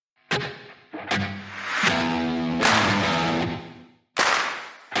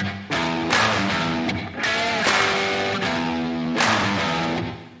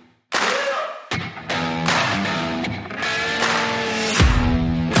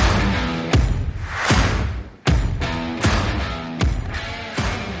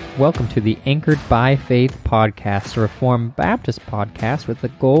Welcome to the Anchored by Faith podcast, a Reformed Baptist podcast with the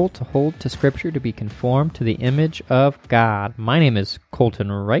goal to hold to Scripture to be conformed to the image of God. My name is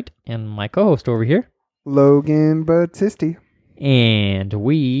Colton Wright, and my co-host over here, Logan Battisti. And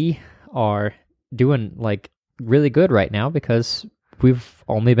we are doing really good right now because we've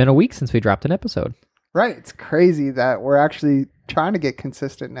only been a week since we dropped an episode. Right, it's crazy that we're actually trying to get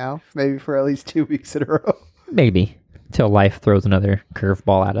consistent now, maybe for at least 2 weeks in a row. Maybe, till life throws another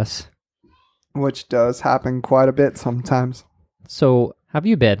curveball at us. Which does happen quite a bit sometimes. So, how have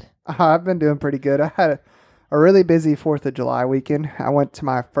you been? I've been doing pretty good. I had a really busy 4th of July weekend. I went to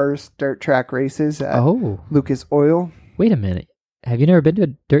my first dirt track races at Lucas Oil. Wait a minute. Have you never been to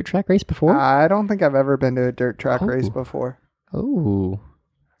a dirt track race before? I don't think I've ever been to a dirt track race before. Oh.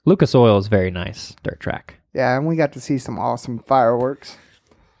 Lucas Oil is very nice dirt track. Yeah, and we got to see some awesome fireworks.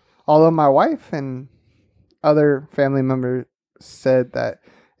 Although my wife and other family members said that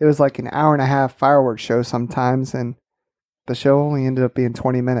it was like an hour and a half fireworks show sometimes, and the show only ended up being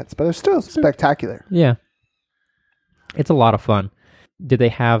 20 minutes, but it was still spectacular. Yeah. It's a lot of fun. Did they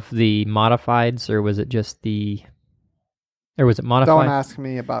have the modifieds, or was it just the... Or was it modified? Don't ask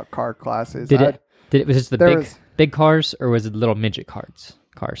me about car classes. Was it just the big cars, or was it the little midget cars?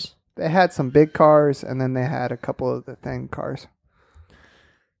 They had some big cars, and then they had a couple of the thin cars.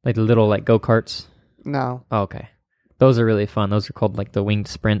 Like the little go-karts? No. Oh, okay. Those are really fun. Those are called the winged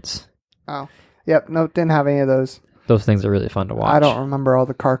sprints. Oh. Yep, no, didn't have any of those. Those things are really fun to watch. I don't remember all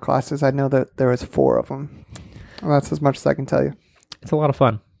the car classes. I know that there was 4 of them. Well, that's as much as I can tell you. It's a lot of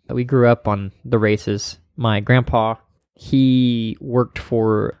fun. We grew up on the races. My grandpa, he worked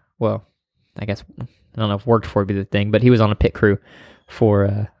for, I guess, I don't know if worked for would be the thing, but he was on a pit crew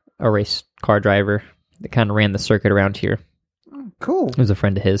for a race car driver that kind of ran the circuit around here. Oh, cool. He was a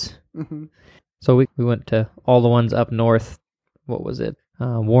friend of his. Mm-hmm. So we went to all the ones up north. What was it?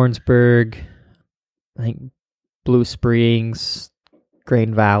 Warrensburg, I think Blue Springs,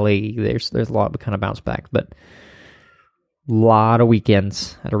 Grain Valley. There's a lot. We kind of bounced back, but a lot of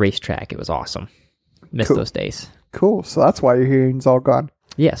weekends at a racetrack. It was awesome. Missed those days. Cool. So that's why your hearing's all gone.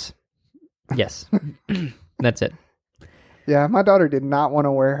 Yes. That's it. Yeah, my daughter did not want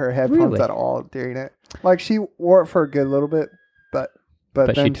to wear her headphones at all during it. She wore it for a good little bit, but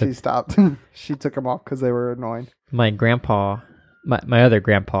then she stopped. She took them off because they were annoying. My grandpa, my other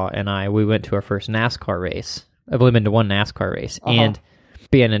grandpa and I, we went to our first NASCAR race. I've only been to one NASCAR race. And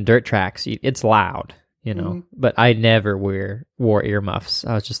being in dirt tracks, it's loud, but I never wore earmuffs.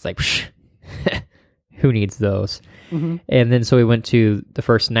 I was just like, who needs those? Mm-hmm. And then so we went to the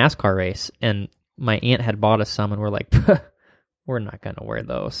first NASCAR race, and my aunt had bought us some, and we're like, we're not going to wear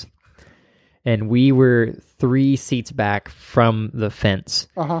those. And we were 3 seats back from the fence.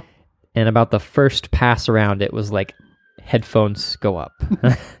 Uh-huh. And about the first pass around, it was like headphones go up.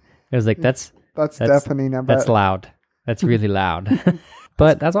 It was like, that's deafening. I bet. That's loud. That's really loud.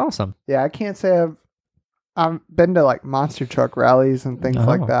 But that's awesome. Yeah, I can't say I've been to monster truck rallies and things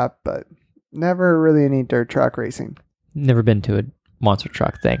like that, but never really any dirt track racing. Never been to a monster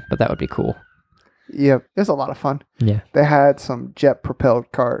truck thing, but that would be cool. Yep, it was a lot of fun. Yeah. They had some jet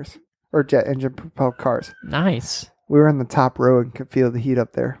propelled cars. Or jet engine propelled cars. Nice. We were in the top row and could feel the heat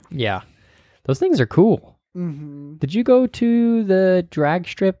up there. Yeah. Those things are cool. Mm-hmm. Did you go to the drag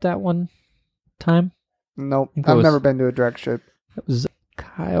strip that one time? Nope. I've never been to a drag strip. It was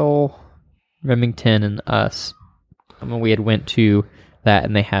Kyle Remington and us. We had went to that,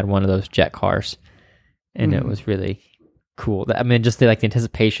 and they had one of those jet cars. And it was really cool. Just the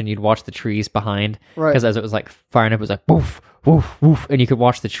anticipation. You'd watch the trees behind. Right. Because as it was firing up, it was like, woof, woof, woof. And you could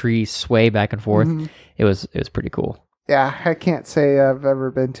watch the trees sway back and forth. Mm-hmm. It was pretty cool. Yeah, I can't say I've ever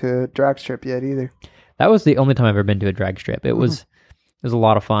been to a drag strip yet either. That was the only time I've ever been to a drag strip. It was a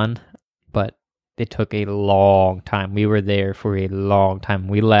lot of fun, but it took a long time. We were there for a long time.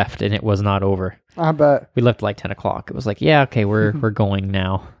 We left, and it was not over. I bet. We left at 10 o'clock. It was like, yeah, okay, we're going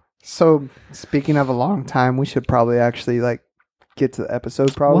now. So, speaking of a long time, we should probably actually get to the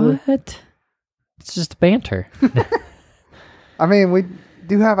episode probably. What? It's just banter. We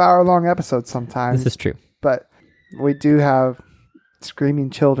do have hour-long episodes sometimes. This is true. But we do have screaming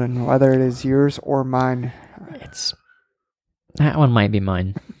children, whether it is yours or mine. That one might be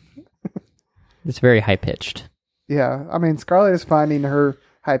mine. It's very high-pitched. Yeah. Scarlett is finding her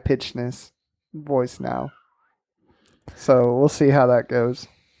high-pitchedness voice now. So, we'll see how that goes.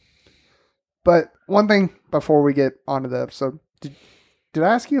 But one thing before we get onto the episode, did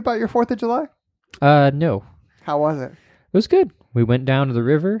I ask you about your 4th of July? No. How was it? It was good. We went down to the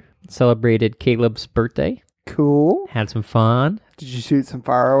river, celebrated Caleb's birthday. Cool. Had some fun. Did you shoot some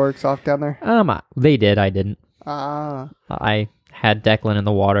fireworks off down there? They did. I didn't. Ah. I had Declan in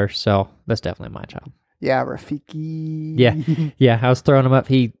the water, so that's definitely my child. Yeah, Rafiki. Yeah, I was throwing him up.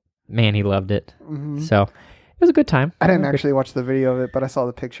 He loved it. So it was a good time. I didn't actually watch the video of it, but I saw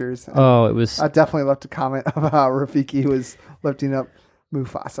the pictures. Oh, it was... I definitely left a comment about how Rafiki was lifting up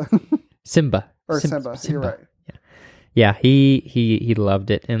Mufasa. Simba. Simba. You're right. Yeah, he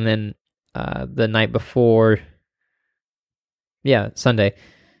loved it. And then the night before, Sunday,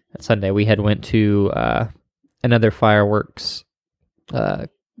 we had went to another fireworks. One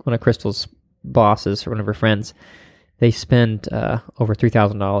of Crystal's bosses, or one of her friends, they spend over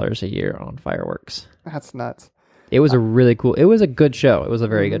 $3,000 a year on fireworks. That's nuts. It was a really cool. It was a good show. It was a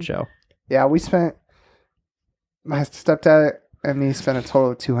very good show. Yeah, my stepdad and me spent a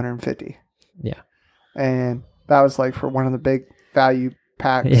total of $250. Yeah, and that was like for one of the big value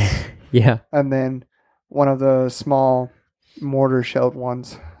packs. Yeah. And then one of the small mortar shelled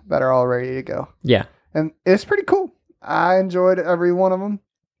ones that are all ready to go. Yeah. And it's pretty cool. I enjoyed every one of them.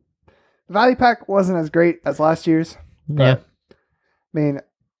 The value pack wasn't as great as last year's. Yeah. I mean,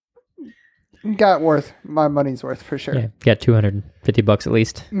 got my money's worth for sure. Yeah, got $250 at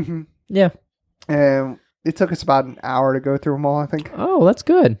least. Mm-hmm. Yeah. And it took us about an hour to go through them all, I think. Oh, that's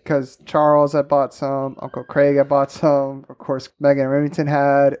good. Because Charles had bought some, Uncle Craig had bought some, of course Megan Remington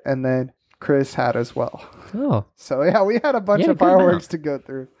had, and then Chris had as well. Oh. So yeah, we had a bunch of fireworks to go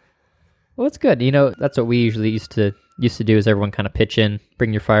through. Well, that's good. You know, that's what we usually used to do is everyone kind of pitch in,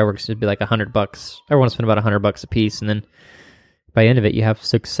 bring your fireworks. It'd be like $100. Everyone spend about $100 a piece, and then by the end of it, you have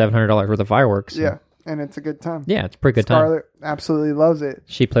 $600-700 worth of fireworks. Yeah, and it's a good time. Yeah, it's a pretty good time. Scarlett absolutely loves it.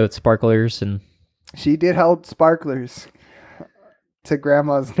 She played with sparklers, and she did hold sparklers to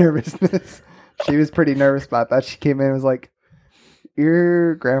Grandma's nervousness. She was pretty nervous about that. She came in and was like,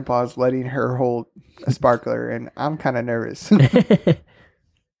 "Your grandpa's letting her hold a sparkler, and I'm kind of nervous."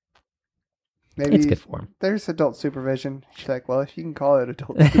 Maybe it's good for him. There's adult supervision. She's like, "Well, if you can call it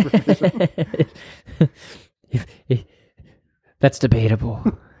adult supervision." That's debatable.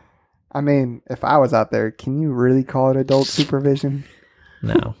 I mean, if I was out there, can you really call it adult supervision?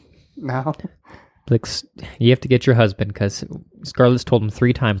 No. No? Like, you have to get your husband, because Scarlett's told him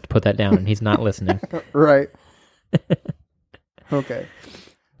 3 times to put that down, and he's not listening. Right. Okay.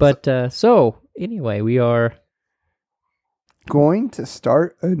 But, so, anyway, we are going to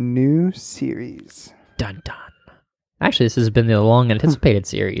start a new series. Dun dun. Actually, this has been the long-anticipated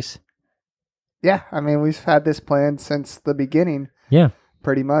series. Yeah, I mean, we've had this planned since the beginning. Yeah.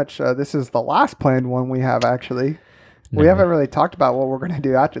 Pretty much. This is the last planned one we have, actually. No. We haven't really talked about what we're going to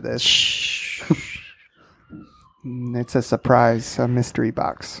do after this. Shh. It's a surprise, a mystery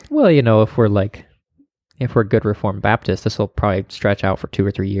box. Well, you know, if we're good Reformed Baptists, this will probably stretch out for 2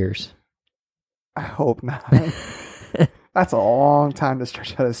 or 3 years. I hope not. That's a long time to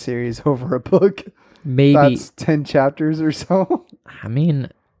stretch out a series over a book. Maybe. That's 10 chapters or so. I mean,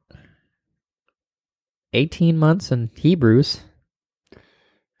 18 months in Hebrews.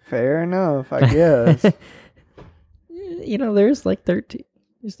 Fair enough, I guess. You know, there's like 13.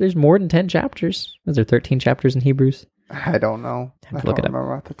 There's more than 10 chapters. Is there 13 chapters in Hebrews? I don't know. I don't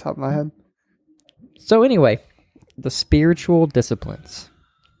remember off the top of my head. So anyway, the spiritual disciplines.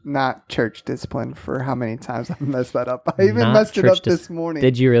 Not church discipline, for how many times I messed that up. I even messed it up this morning.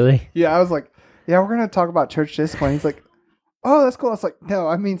 Did you really? Yeah, I was like, yeah, we're going to talk about church discipline. He's like, oh, that's cool. I was like, no,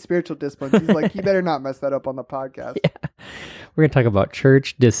 I mean spiritual discipline. He's like, you better not mess that up on the podcast. Yeah. We're going to talk about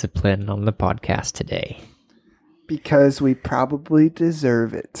church discipline on the podcast today. Because we probably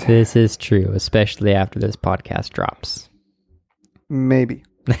deserve it. This is true, especially after this podcast drops. Maybe.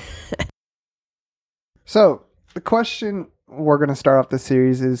 So, the question we're going to start off the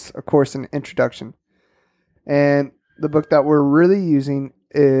series is, of course, an introduction. And the book that we're really using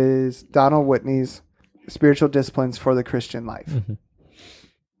is Donald Whitney's Spiritual Disciplines for the Christian Life. Mm-hmm.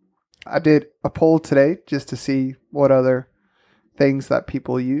 I did a poll today just to see what other things that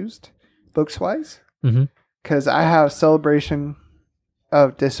people used books-wise. Because I have Celebration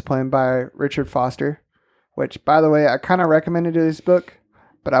of Discipline by Richard Foster, which, by the way, I kind of recommended this book,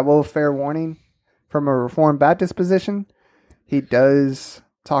 but I will fair warning, from a Reformed Baptist position, he does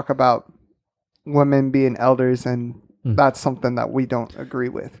talk about women being elders, and that's something that we don't agree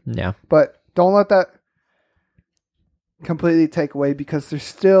with. Yeah. But don't let that completely take away, because there's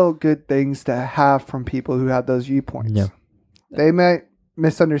still good things to have from people who have those viewpoints. Yeah. They may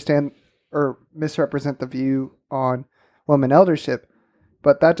misunderstand or misrepresent the view on women eldership,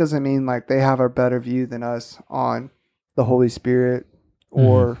 but that doesn't mean like they have a better view than us on the Holy Spirit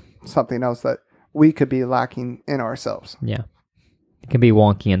or something else that we could be lacking in ourselves. Yeah. It can be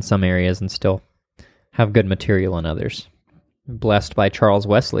wonky in some areas and still have good material in others. Blessed by Charles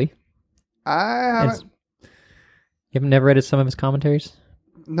Wesley. I haven't. You have never read some of his commentaries?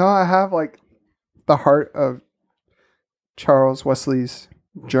 No, I have like the heart of Charles Wesley's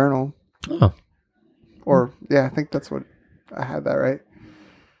journal. Oh. Or, yeah, I think that's what I had that right.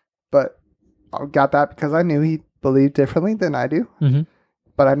 But I got that because I knew he believed differently than I do. Mm-hmm.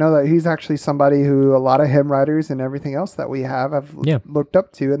 But I know that he's actually somebody who a lot of hymn writers and everything else that we have looked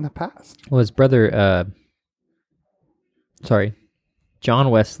up to in the past. Well, his brother,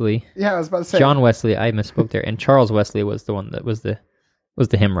 John Wesley. Yeah, I was about to say. John Wesley, I misspoke there. And Charles Wesley was the one that was the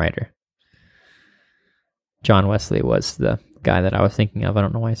hymn writer. John Wesley was the guy that I was thinking of. I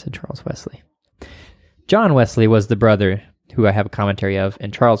don't know why I said Charles Wesley. John Wesley was the brother who I have a commentary of,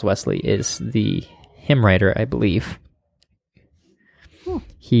 and Charles Wesley is the hymn writer, I believe. I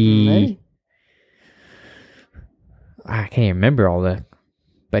can't even remember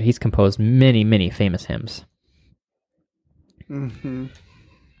but he's composed many, many famous hymns. Mm-hmm.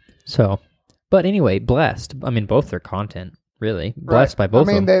 So, but anyway, blessed. I mean, both their content, really. Blessed by both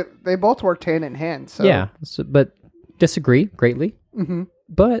of them. They both worked hand in hand. So. Yeah, but disagree greatly. Mm-hmm.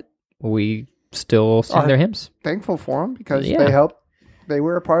 But we still sing their hymns. Thankful for them because they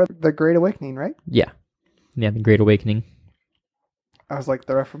were a part of the Great Awakening, right? Yeah. Yeah, the Great Awakening. I was like,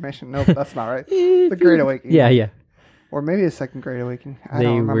 the Reformation. Nope, that's not right. The Great Awakening. Yeah. Or maybe the Second Great Awakening. I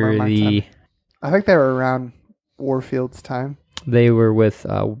don't remember I think they were around Warfield's time. They were with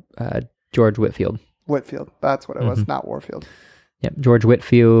George Whitefield. Whitefield. That's what it was, not Warfield. Yep, George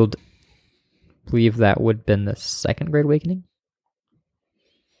Whitefield. I believe that would have been the Second Great Awakening.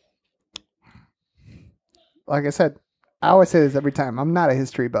 Like I said, I always say this every time. I'm not a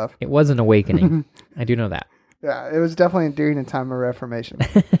history buff. It was an awakening. I do know that. Yeah, it was definitely during the time of Reformation.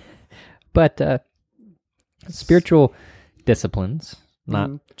 But spiritual disciplines,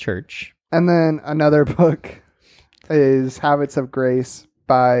 not church. And then another book is Habits of Grace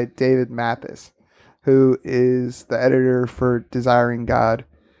by David Mathis, who is the editor for Desiring God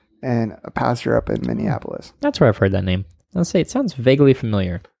and a pastor up in Minneapolis. That's where I've heard that name. I'll say it sounds vaguely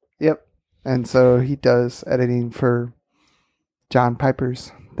familiar. Yep. And so he does editing for John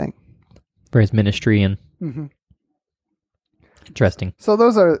Piper's thing. For his ministry and... Interesting. So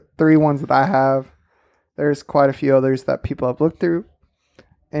those are 3 ones that I have. There's quite a few others that people have looked through.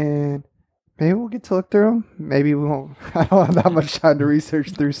 And maybe we'll get to look through them. Maybe we won't. I don't have that much time to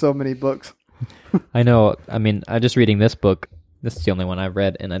research through so many books. I know. I mean, I'm just reading this book. This is the only one I've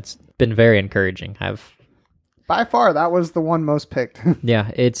read, and it's been very encouraging. By far, that was the one most picked.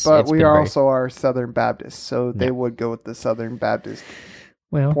 Yeah, But we also are Southern Baptists, so they would go with the Southern Baptist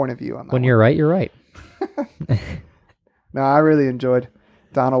point of view on that. When you're right, you're right. No, I really enjoyed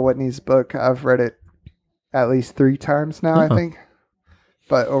Donald Whitney's book. I've read it at least 3 times now, I think.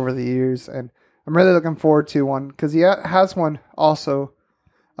 But over the years, and I'm really looking forward to one because he has one also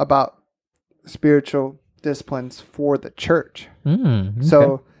about spiritual disciplines for the church. Okay.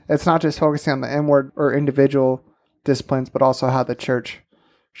 So it's not just focusing on the inward or individual disciplines, but also how the church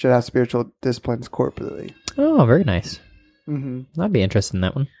should have spiritual disciplines corporately. Oh, very nice. Mm-hmm. I'd be interested in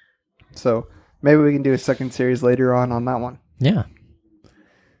that one. So maybe we can do a second series later on that one. Yeah.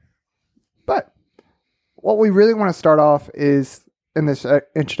 But what we really want to start off is in this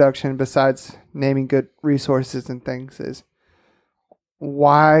introduction, besides naming good resources and things, is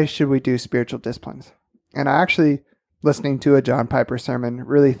why should we do spiritual disciplines? And I actually, listening to a John Piper sermon,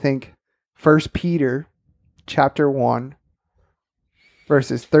 really think 1 Peter chapter 1,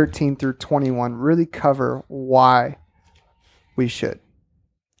 verses 13 through 21 really cover why we should.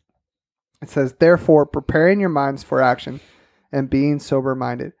 It says, "Therefore, preparing your minds for action and being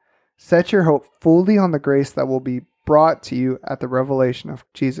sober-minded, set your hope fully on the grace that will be brought to you at the revelation of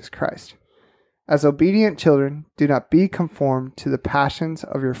Jesus Christ. As obedient children, do not be conformed to the passions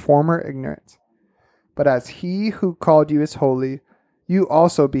of your former ignorance, but as he who called you is holy, you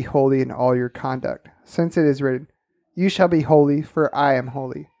also be holy in all your conduct, since it is written, 'You shall be holy, for I am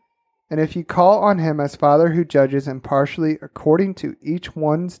holy.' And if you call on him as Father who judges impartially according to each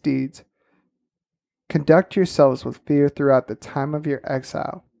one's deeds, conduct yourselves with fear throughout the time of your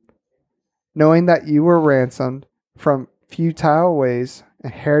exile, knowing that you were ransomed from futile ways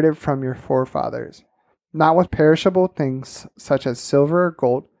inherited from your forefathers, not with perishable things such as silver or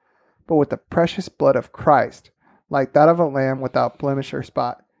gold, but with the precious blood of Christ, like that of a lamb without blemish or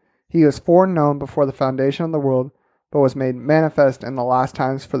spot. He was foreknown before the foundation of the world, but was made manifest in the last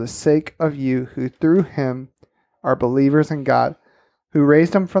times for the sake of you who through him are believers in God, who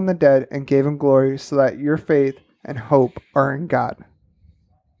raised him from the dead and gave him glory, so that your faith and hope are in God."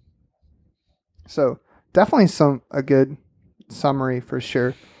 So definitely a good summary for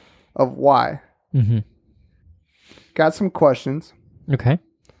sure of why. Mm-hmm. Got some questions. Okay.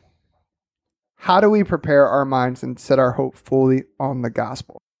 how do we prepare our minds and set our hope fully on the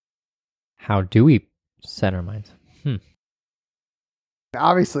gospel? How do we set our minds?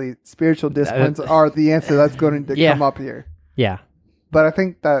 Obviously, spiritual disciplines are the answer that's going to come up here. Yeah. But I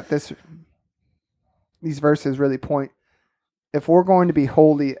think that these verses really point, if we're going to be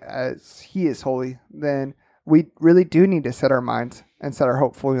holy as he is holy, then we really do need to set our minds and set our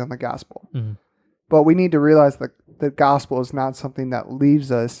hope fully on the gospel. Mm-hmm. But we need to realize that the gospel is not something that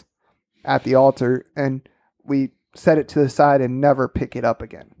leaves us at the altar and we set it to the side and never pick it up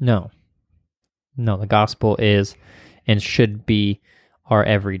again. No, the gospel is and should be our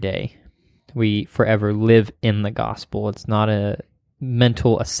everyday. We forever live in the gospel. It's not a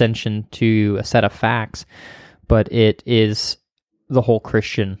mental ascension to a set of facts, but it is the whole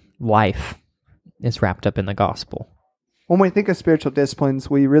Christian life is wrapped up in the gospel. When we think of spiritual disciplines,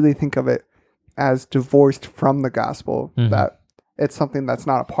 we really think of it as divorced from the gospel, Mm-hmm. that it's something that's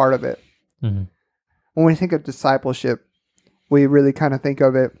not a part of it. Mm-hmm. When we think of discipleship, we really kind of think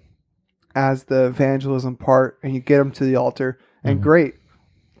of it as the evangelism part, and you get them to the altar, and Mm-hmm. great.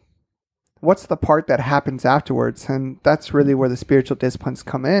 What's the part that happens afterwards? And that's really where the spiritual disciplines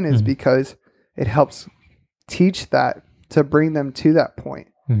come in, is Mm-hmm. because it helps teach that to bring them to that point.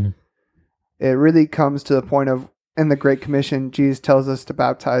 Mm-hmm. It really comes to the point of, in the Great Commission, Jesus tells us to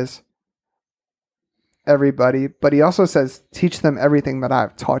baptize everybody, but he also says, teach them everything that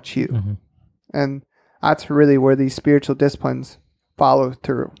I've taught you. Mm-hmm. And that's really where these spiritual disciplines follow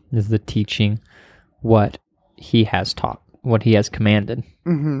through. Is the teaching what he has taught, what he has commanded.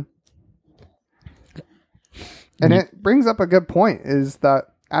 Mm-hmm. And it brings up a good point, is that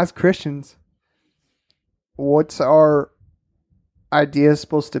as Christians, what's our idea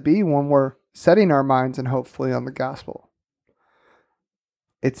supposed to be when we're setting our minds and hopefully on the gospel?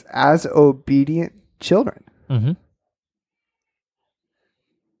 It's as obedient children. Mm-hmm.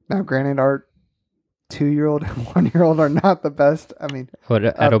 Now, granted, our 2-year-old and 1-year-old are not the best. I mean, What,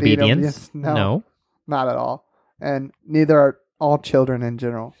 at obedience? No, not at all. And neither are all children in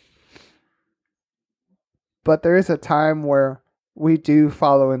general. But there is a time where we do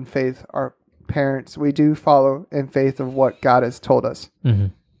follow in faith our parents. We do follow in faith of what God has told us. Mm-hmm.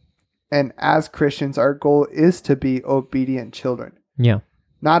 And as Christians, our goal is to be obedient children. Yeah.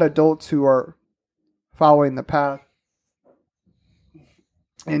 Not adults who are following the path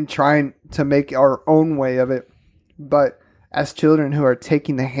and trying to make our own way of it, but as children who are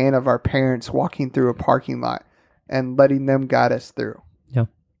taking the hand of our parents, walking through a parking lot and letting them guide us through. Yeah.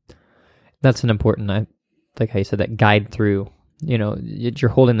 That's an important, like how you said, that guide through. You know, you're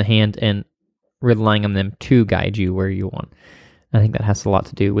holding the hand and relying on them to guide you where you want. I think that has a lot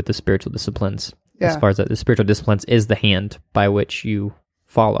to do with the spiritual disciplines. Yeah. As far as that, the spiritual disciplines is the hand by which you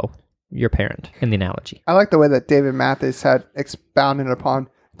follow your parent in the analogy. I like the way that David Mathis had expounded upon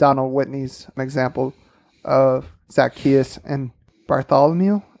Donald Whitney's example of Zacchaeus and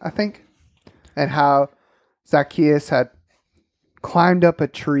Bartholomew, I think, and how Zacchaeus had climbed up a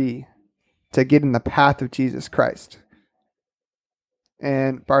tree to get in the path of Jesus Christ.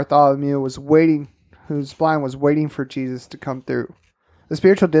 And Bartholomew was waiting, who's blind, was waiting for Jesus to come through. The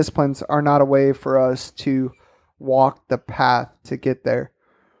spiritual disciplines are not a way for us to walk the path to get there,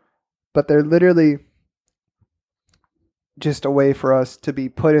 but they're literally just a way for us to be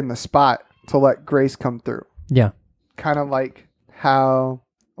put in the spot to let grace come through. Yeah. Kind of like how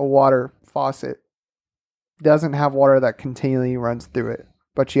a water faucet doesn't have water that continually runs through it,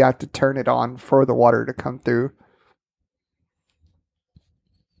 but you have to turn it on for the water to come through.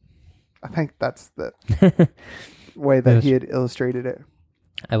 I think that's the way that he had illustrated it.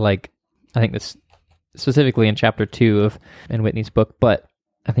 I think this specifically in chapter 2 in Whitney's book, but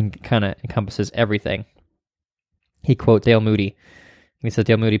I think it kind of encompasses everything. He quotes Dale Moody. He says,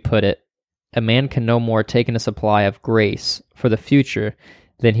 Dale Moody put it, "A man can no more take in a supply of grace for the future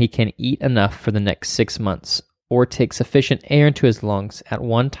than he can eat enough for the next 6 months, or take sufficient air into his lungs at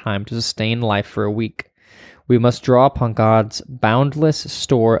one time to sustain life for a week. We must draw upon God's boundless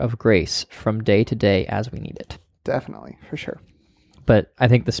store of grace from day to day as we need it." Definitely, for sure. But I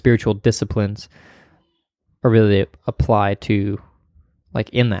think the spiritual disciplines are really apply to, like,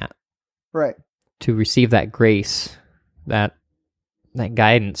 in that, Right. to receive that grace, that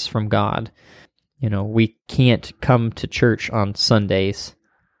guidance from God. You know, we can't come to church on Sundays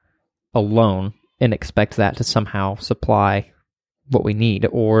alone and expect that to somehow supply what we need,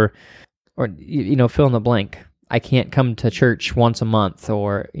 or you know, fill in the blank. I can't come to church once a month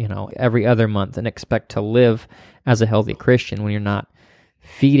or, you know, every other month and expect to live as a healthy Christian when you're not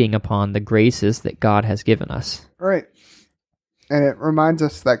feeding upon the graces that God has given us. Right. And it reminds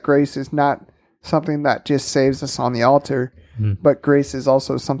us that grace is not something that just saves us on the altar. but grace is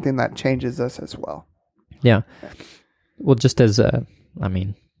also something that changes us as well. Yeah. Well, just as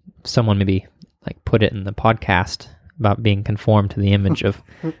someone maybe like put it in the podcast about being conformed to the image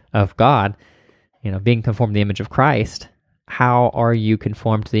of God, being conformed to the image of Christ. How are you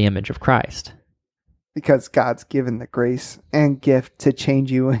conformed to the image of Christ? Because God's given the grace and gift to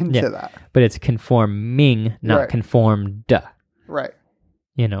change you into that. But it's conforming, not conformed. Right.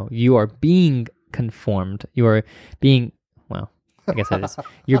 You are being conformed. You are being, I guess that is.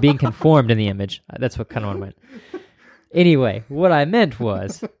 You're being conformed in the image. That's what kind of what I meant. Anyway, what I meant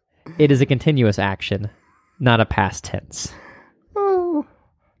was, it is a continuous action, not a past tense.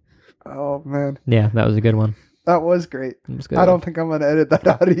 Oh man. Yeah, that was a good one. That was great. It was good. I don't think I'm going to edit that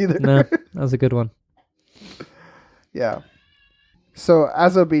out either. No, that was a good one. Yeah. So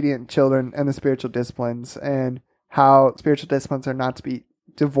as obedient children and the spiritual disciplines, and how spiritual disciplines are not to be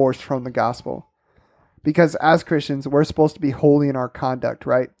divorced from the gospel. Because as Christians, we're supposed to be holy in our conduct,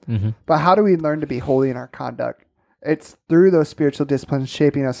 right? Mm-hmm. But how do we learn to be holy in our conduct? It's through those spiritual disciplines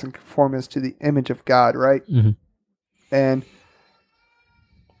shaping us and conforming us to the image of God, right? Mm-hmm. And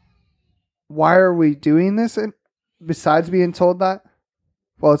why are we doing this besides being told that?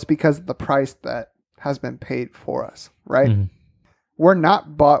 Well, it's because of the price that has been paid for us, right? Mm-hmm. We're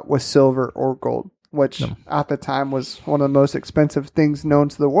not bought with silver or gold, which at the time was one of the most expensive things known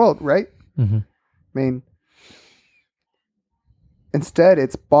to the world, right? Mm-hmm. I mean, instead,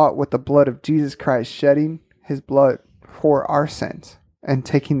 it's bought with the blood of Jesus Christ, shedding his blood for our sins and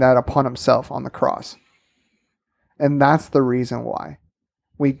taking that upon himself on the cross. And that's the reason why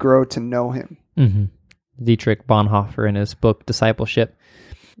we grow to know him. Mm-hmm. Dietrich Bonhoeffer, in his book Discipleship,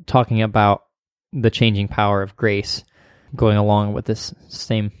 talking about the changing power of grace, going along with this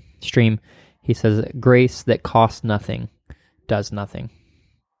same stream, he says, grace that costs nothing does nothing.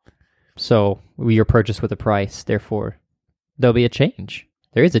 So we are purchased with a price, therefore there'll be a change.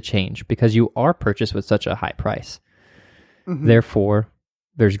 There is a change because you are purchased with such a high price. Mm-hmm. Therefore,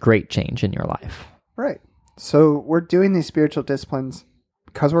 there's great change in your life. Right. So we're doing these spiritual disciplines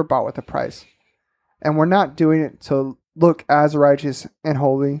because we're bought with a price. And we're not doing it to look as righteous and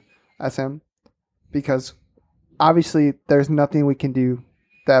holy as him, because obviously there's nothing we can do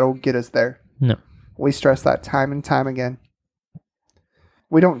that'll get us there. No. We stress that time and time again.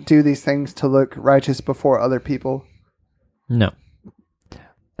 We don't do these things to look righteous before other people. No.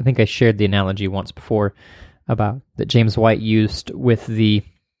 I think I shared the analogy once before about that James White used with I think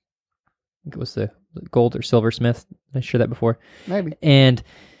it was the gold or silversmith. Did I share that before? Maybe. And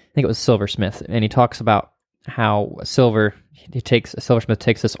I think it was silversmith. And he talks about how a silversmith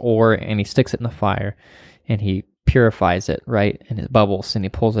takes this ore and he sticks it in the fire and he purifies it, right? And it bubbles and he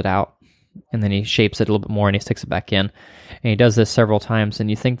pulls it out. And then he shapes it a little bit more and he sticks it back in. And he does this several times and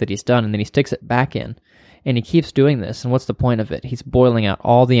you think that he's done, and then he sticks it back in. And he keeps doing this. And what's the point of it? He's boiling out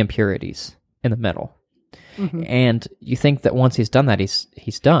all the impurities in the metal. Mm-hmm. And you think that once he's done that,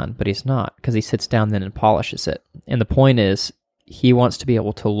 he's done, but he's not, because he sits down then and polishes it. And the point is, he wants to be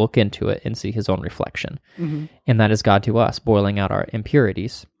able to look into it and see his own reflection. Mm-hmm. And that is God to us, boiling out our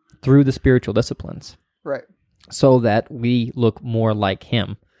impurities through the spiritual disciplines. Right. So that we look more like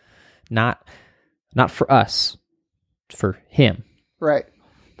him. Not for us, for him. Right.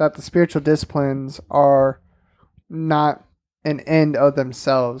 That the spiritual disciplines are not an end of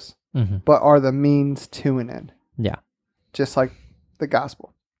themselves, mm-hmm. but are the means to an end. Yeah. Just like the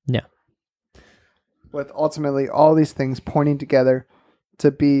gospel. Yeah. With ultimately all these things pointing together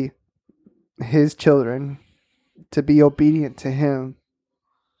to be his children, to be obedient to him,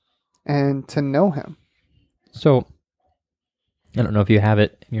 and to know him. So, I don't know if you have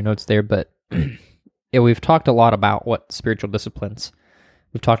it in your notes there, but we've talked a lot about what spiritual disciplines.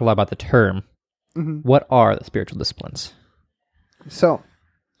 We've talked a lot about the term. Mm-hmm. What are the spiritual disciplines? So,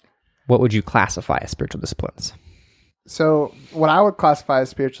 what would you classify as spiritual disciplines? So, what I would classify as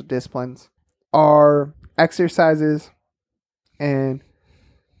spiritual disciplines are exercises and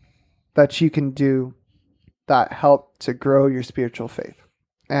that you can do that help to grow your spiritual faith.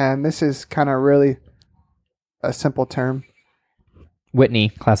 And this is kind of really a simple term. Whitney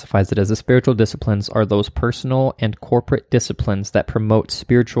classifies it as the spiritual disciplines are those personal and corporate disciplines that promote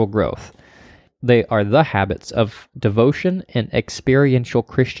spiritual growth. They are the habits of devotion and experiential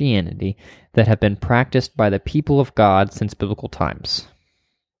Christianity that have been practiced by the people of God since biblical times.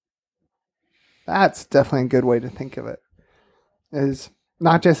 That's definitely a good way to think of it. Is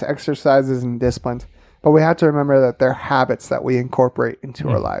not just exercises and disciplines, but we have to remember that they're habits that we incorporate into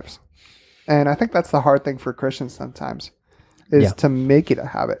our lives. And I think that's the hard thing for Christians sometimes, is to make it a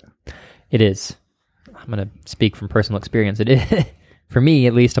habit. It is. I'm going to speak from personal experience. It is. For me,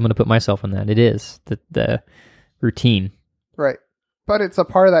 at least, I'm going to put myself in that. It is the routine Right. But it's a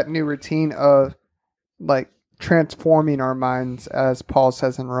part of that new routine of like transforming our minds, as Paul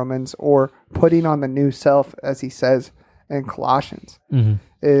says in Romans, or putting on the new self, as he says in Colossians. Mm-hmm.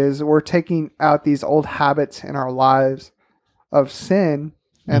 Is we're taking out these old habits in our lives of sin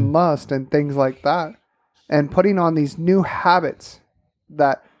and lust and things like that, and putting on these new habits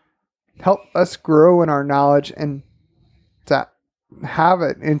that help us grow in our knowledge and to have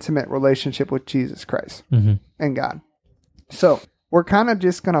an intimate relationship with Jesus Christ and God. So we're kind of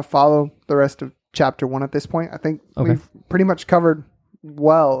just going to follow the rest of chapter 1 at this point. I think we've pretty much covered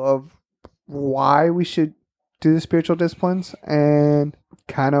well of why we should do the spiritual disciplines and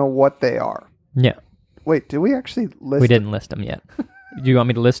kind of what they are. Yeah. Wait, did we actually list We didn't list them yet. Do you want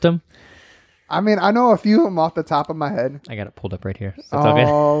me to list them? I mean, I know a few of them off the top of my head. I got it pulled up right here. So it's all good.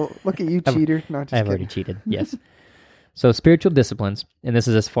 Oh, look at you, cheater. No, just I've kidding. already cheated. Yes. So spiritual disciplines, and this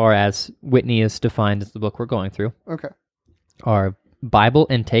is as far as Whitney is defined as the book we're going through, Okay. are Bible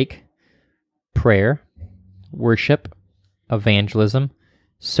intake, prayer, worship, evangelism,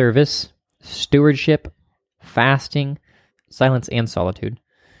 service, stewardship, fasting, silence and solitude,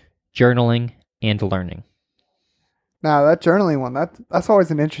 journaling, and learning. Now, that journaling one, that's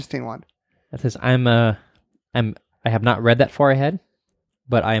always an interesting one. That says I have not read that far ahead,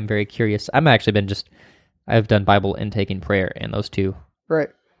 but I am very curious. I've done Bible intake and prayer and those two. Right.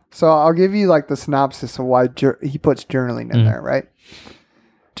 So I'll give you like the synopsis of why he puts journaling in there, right?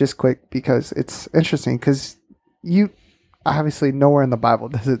 Just quick, because it's interesting, because you obviously nowhere in the Bible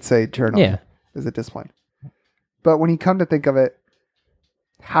does it say journaling is a discipline. But when you come to think of it,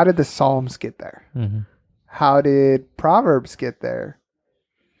 how did the Psalms get there? Mm-hmm. How did Proverbs get there?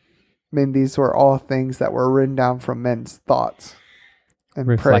 I mean, these were all things that were written down from men's thoughts and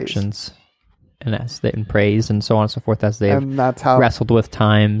reflections, and praise, and so on and so forth, as they've and that's how wrestled with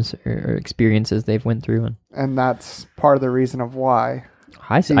times or experiences they've went through. And that's part of the reason of why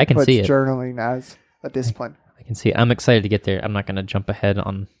I can see it. Journaling as a discipline. I can see it. I'm excited to get there. I'm not going to jump ahead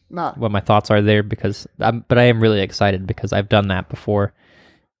on Nah. what my thoughts are there, but I am really excited because I've done that before.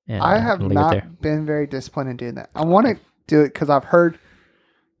 And I have not been very disciplined in doing that. I want to do it because I've heard,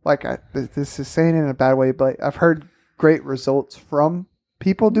 this is saying it in a bad way, but I've heard great results from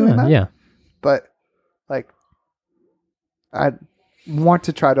people doing that. Yeah. But I want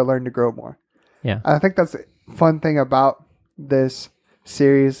to try to learn to grow more. Yeah. I think that's the fun thing about this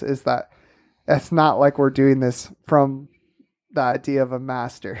series is that it's not like we're doing this from the idea of a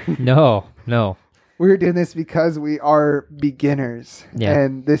master. No. We're doing this because we are beginners. Yeah.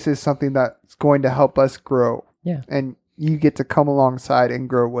 And this is something that's going to help us grow. Yeah. And you get to come alongside and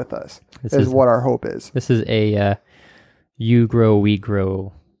grow with us. This is what our hope is. This is a you grow, we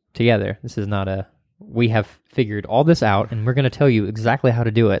grow together. This is not we have figured all this out and we're going to tell you exactly how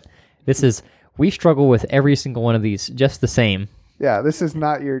to do it. This is, we struggle with every single one of these just the same. Yeah, this is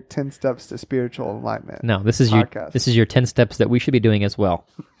not your 10 steps to spiritual enlightenment. No, this is your 10 steps that we should be doing as well.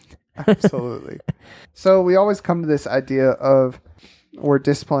 Absolutely. So we always come to this idea of where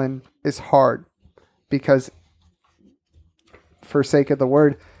discipline is hard because for sake of the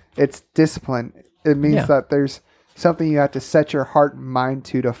word, it's discipline. It means that there's something you have to set your heart and mind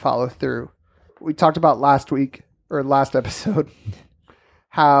to follow through. We talked about last episode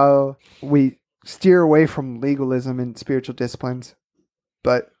how we steer away from legalism in spiritual disciplines,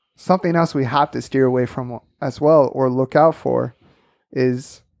 but something else we have to steer away from as well or look out for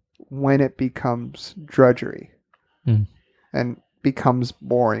is when it becomes drudgery and becomes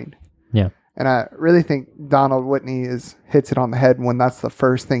boring. Yeah. And I really think Donald Whitney hits it on the head when that's the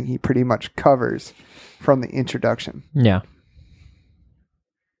first thing he pretty much covers from the introduction. Yeah.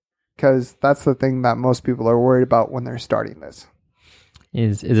 Because that's the thing that most people are worried about when they're starting this.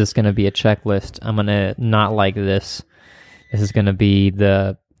 Is this going to be a checklist? I'm going to not like this. This is going to be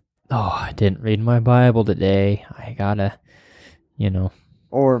I didn't read my Bible today. I gotta,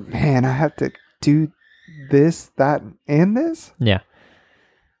 Or, man, I have to do this, that, and this? Yeah.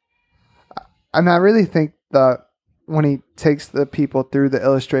 And I really think that when he takes the people through the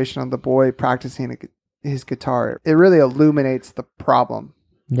illustration of the boy practicing his guitar, it really illuminates the problem.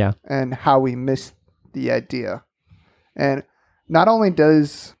 Yeah. And how we miss the idea. And not only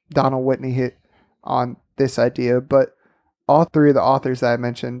does Donald Whitney hit on this idea, but all three of the authors that I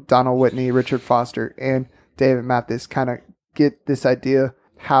mentioned, Donald Whitney, Richard Foster, and David Mathis, kind of get this idea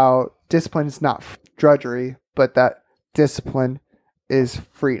how discipline is not drudgery, but that discipline is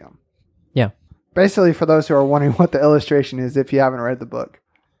freedom. Yeah. Basically, for those who are wondering what the illustration is, if you haven't read the book,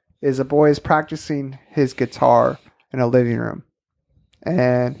 is a boy is practicing his guitar in a living room.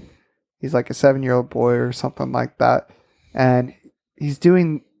 And he's like a 7-year-old boy or something like that. And he's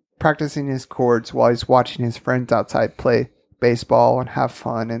practicing his chords while he's watching his friends outside play baseball and have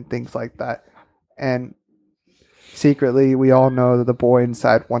fun and things like that. And secretly, we all know that the boy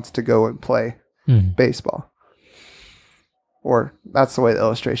inside wants to go and play baseball. Or that's the way the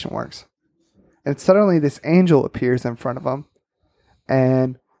illustration works. And suddenly this angel appears in front of them,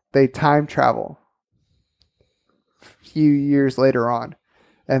 and they time travel a few years later on.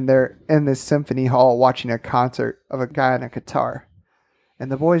 And they're in this symphony hall watching a concert of a guy on a guitar.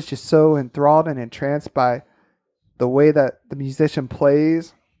 And the boy's just so enthralled and entranced by the way that the musician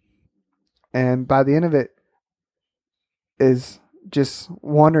plays. And by the end of it, is just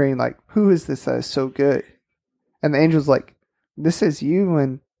wondering, like, who is this that is so good? And the angel's like, this is you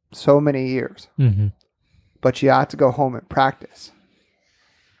in so many years. Mm-hmm. But you have to go home and practice.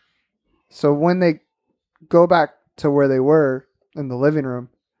 So when they go back to where they were in the living room,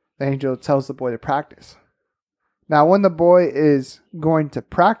 the angel tells the boy to practice. Now, when the boy is going to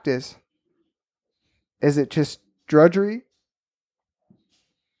practice, is it just drudgery?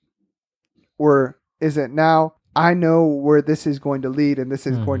 Or is it now, I know where this is going to lead and this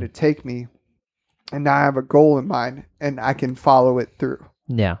is going to take me, and now I have a goal in mind and I can follow it through?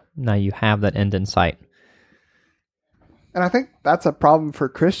 Yeah, now you have that end in sight. And I think that's a problem for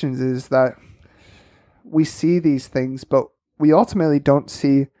Christians, is that we see these things, but we ultimately don't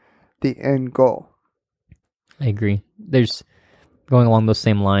see the end goal. I agree. There's, going along those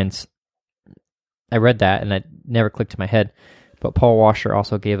same lines, I read that and it never clicked to my head, but Paul Washer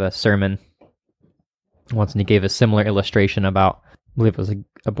also gave a sermon once, and he gave a similar illustration about, I believe it was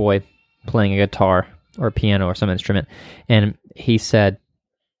a boy playing a guitar or a piano or some instrument, and he said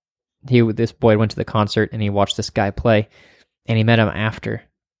this boy went to the concert and he watched this guy play, and he met him after,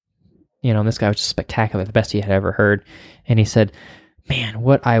 and this guy was just spectacular, the best he had ever heard, and he said, man,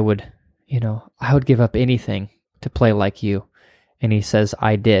 what I would give up anything to play like you. And he says,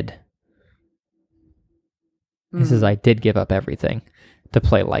 I did. He says, I did give up everything to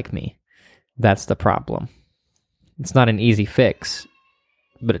play like me. That's the problem. It's not an easy fix,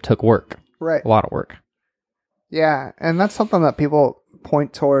 but it took work. Right. A lot of work. Yeah, and that's something that people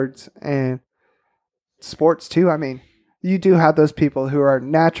point towards in sports too. I mean, you do have those people who are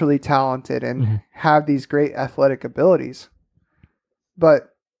naturally talented and have these great athletic abilities.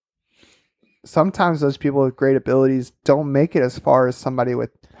 But sometimes those people with great abilities don't make it as far as somebody with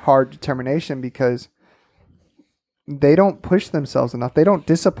hard determination, because they don't push themselves enough. They don't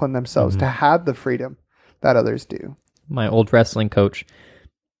discipline themselves to have the freedom that others do. My old wrestling coach,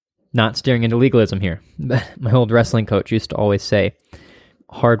 not steering into legalism here, but my old wrestling coach used to always say,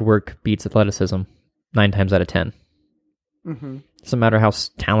 hard work beats athleticism 9 times out of 10. Mm-hmm. Doesn't matter how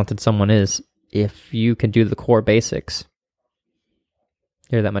talented someone is, if you can do the core basics,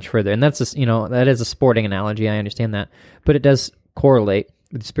 you're that much further. And that's just, that is a sporting analogy. I understand that, but it does correlate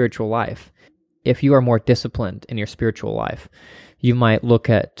with spiritual life. If you are more disciplined in your spiritual life, you might look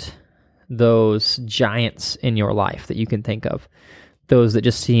at those giants in your life that you can think of, those that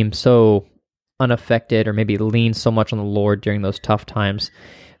just seem so unaffected or maybe lean so much on the Lord during those tough times,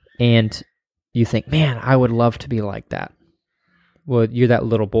 and you think, man, I would love to be like that. Well, you're that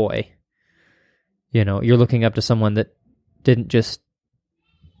little boy. You're looking up to someone that didn't just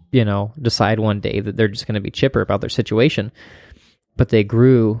decide one day that they're just going to be chipper about their situation, but they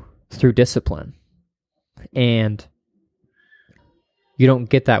grew through discipline. And you don't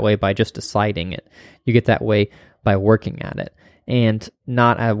get that way by just deciding it. You get that way by working at it, and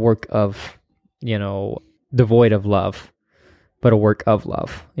not a work of, devoid of love, but a work of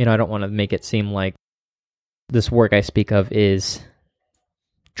love. I don't want to make it seem like this work I speak of is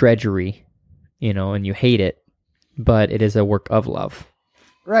drudgery, and you hate it, but it is a work of love.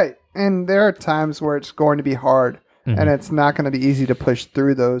 Right. And there are times where it's going to be hard, and it's not going to be easy to push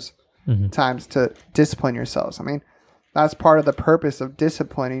through those times to discipline yourselves. I mean, that's part of the purpose of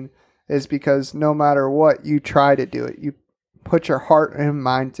disciplining, is because no matter what, you try to do it. You put your heart and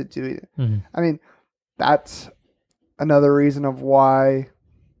mind to do it. I mean, that's another reason of why,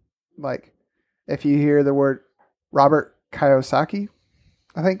 like, if you hear the word Robert Kiyosaki,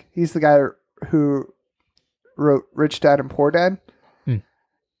 I think he's the guy who wrote Rich Dad and Poor Dad.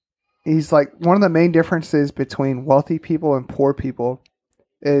 He's like, one of the main differences between wealthy people and poor people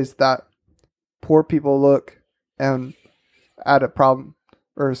is that poor people look and at a problem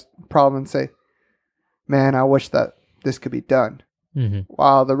and say, man, I wish that this could be done.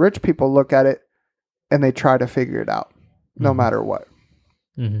 While the rich people look at it and they try to figure it out no matter what.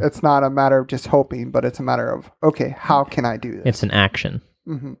 It's not a matter of just hoping, but it's a matter of, okay, how can I do this? It's an action.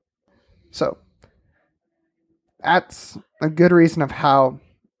 So that's a good reason of how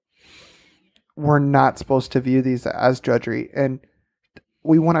we're not supposed to view these as drudgery. And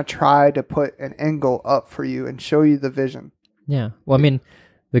we want to try to put an end goal up for you and show you the vision. Yeah. Well, I mean,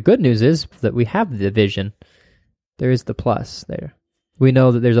 the good news is that we have the vision. There is the plus there. We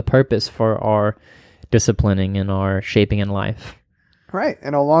know that there's a purpose for our disciplining and our shaping in life. Right.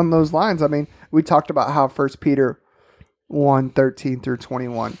 And along those lines, I mean, we talked about how 1 Peter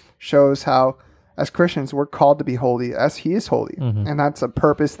 1:13-21 shows how as Christians we're called to be holy as he is holy. Mm-hmm. And that's a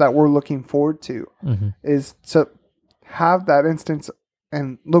purpose that we're looking forward to, Mm-hmm. is to have that instance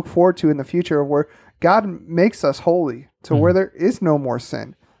and look forward to in the future where God makes us holy to where there is no more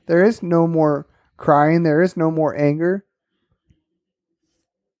sin. There is no more crying. There is no more anger.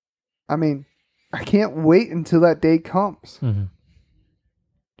 I mean, I can't wait until that day comes. Mm-hmm.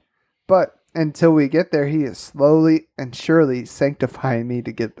 But until we get there, he is slowly and surely sanctifying me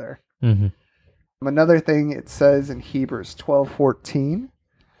to get there. Mm-hmm. Another thing it says in Hebrews 12:14,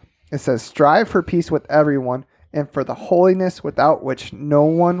 it says, strive for peace with everyone and for the holiness without which no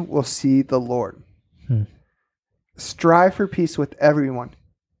one will see the Lord. Strive for peace with everyone.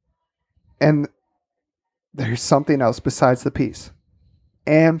 And there's something else besides the peace.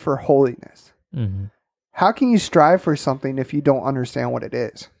 And for holiness. Mm-hmm. How can you strive for something if you don't understand what it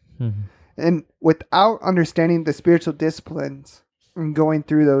is? Mm-hmm. And without understanding the spiritual disciplines and going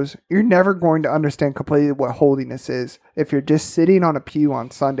through those, you're never going to understand completely what holiness is if you're just sitting on a pew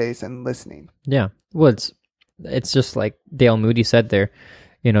on Sundays and listening. Yeah. Well, it's just like Dale Moody said there.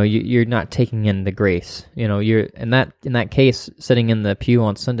 You know, you're not taking in the grace. You know, you're in that case, sitting in the pew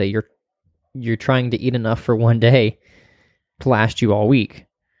on Sunday, you're trying to eat enough for one day to last you all week.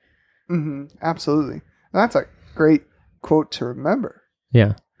 Mm-hmm. Absolutely. And that's a great quote to remember.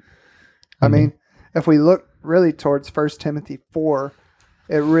 Yeah. I mean, if we look really towards 1 Timothy 4,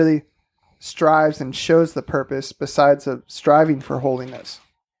 it really strives and shows the purpose besides of striving for holiness.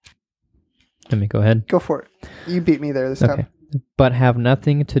 Let me go ahead. Go for it. You beat me there this time. But have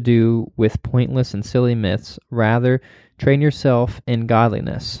nothing to do with pointless and silly myths. Rather, train yourself in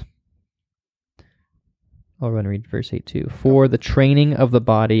godliness. I'll run and read verse 8 too. For the training of the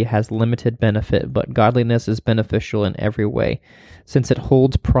body has limited benefit, but godliness is beneficial in every way, since it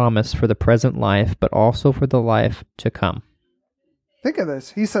holds promise for the present life, but also for the life to come. Think of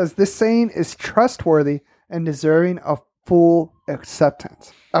this. He says, this saying is trustworthy and deserving of full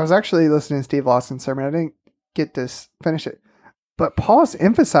acceptance. I was actually listening to Steve Lawson's sermon. I didn't get to finish it. But Paul's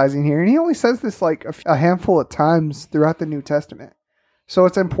emphasizing here, and he only says this like a handful of times throughout the New Testament. So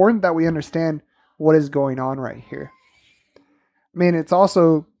it's important that we understand what is going on right here. I mean, it's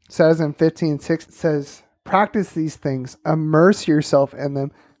also says in 15:6, it says, practice these things, immerse yourself in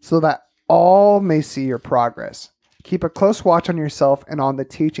them so that all may see your progress. Keep a close watch on yourself and on the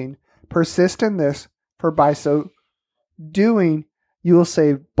teaching. Persist in this, for by so doing, you will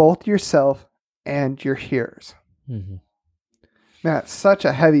save both yourself and your hearers. Mm-hmm. Man, that's such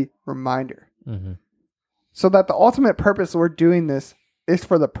a heavy reminder. Mm-hmm. So that the ultimate purpose we're doing this is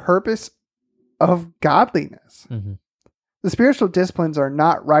for the purpose of godliness. Mm-hmm. The spiritual disciplines are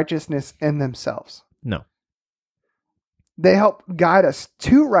not righteousness in themselves. No. They help guide us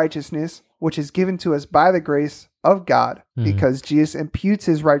to righteousness, which is given to us by the grace of God, because Jesus imputes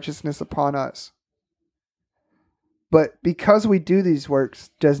his righteousness upon us. But because we do these works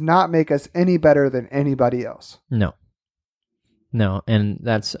does not make us any better than anybody else. No. No, and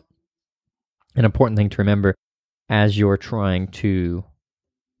that's an important thing to remember as you're trying to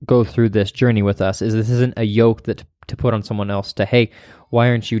go through this journey with us, is this isn't a yoke that to put on someone else to, hey, why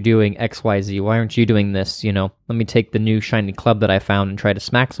aren't you doing X, Y, Z? Why aren't you doing this? You know, let me take the new shiny club that I found and try to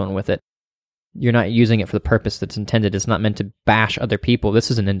smack someone with it. You're not using it for the purpose that's intended. It's not meant to bash other people.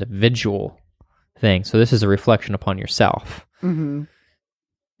 This is an individual thing. So this is a reflection upon yourself. Mm-hmm.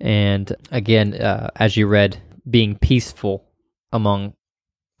 And again, as you read, being peaceful among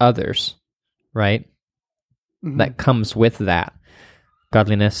others, right? Mm-hmm. That comes with that.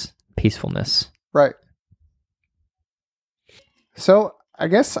 Godliness, peacefulness. Right. So I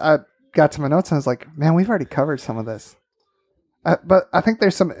guess I got to my notes and I was like, man, we've already covered some of this. But I think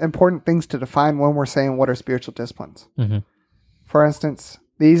there's some important things to define when we're saying what are spiritual disciplines. Mm-hmm. For instance,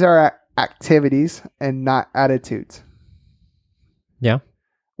 these are activities and not attitudes. Yeah.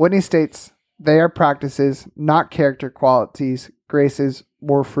 Whitney states they are practices, not character qualities, graces,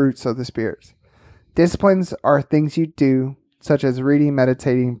 or fruits of the spirits. Disciplines are things you do, such as reading,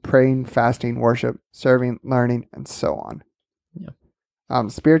 meditating, praying, fasting, worship, serving, learning, and so on. Yeah.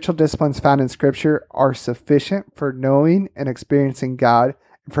 Spiritual disciplines found in Scripture are sufficient for knowing and experiencing God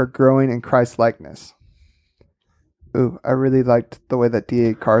and for growing in Christ's likeness. Ooh, I really liked the way that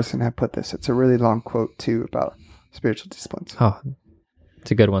D.A. Carson had put this. It's a really long quote, too, about spiritual disciplines. Oh,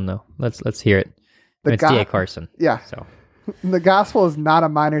 it's a good one, though. Let's hear it. It's D.A. Carson. Yeah. So the gospel is not a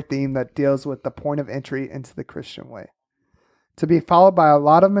minor theme that deals with the point of entry into the Christian way. to be followed by a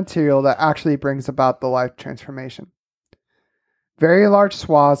lot of material that actually brings about the life transformation. Very large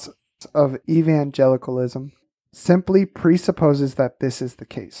swaths of evangelicalism simply presupposes that this is the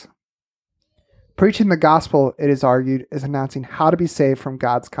case. Preaching the gospel, it is argued, is announcing how to be saved from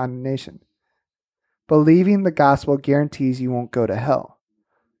God's condemnation. Believing the gospel guarantees you won't go to hell.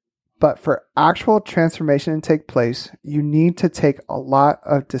 But for actual transformation to take place, you need to take a lot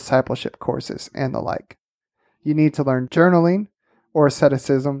of discipleship courses and the like. You need to learn journaling, or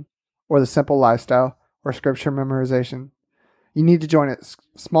asceticism, or the simple lifestyle, or scripture memorization. You need to join a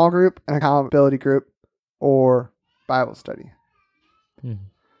small group, an accountability group, or Bible study.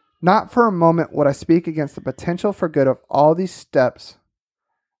 Not for a moment would I speak against the potential for good of all these steps.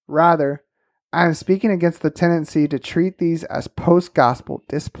 Rather, I am speaking against the tendency to treat these as post-gospel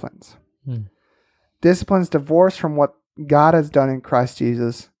disciplines. Disciplines divorced from what God has done in Christ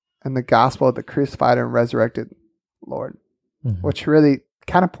Jesus and the gospel of the crucified and resurrected Lord, which really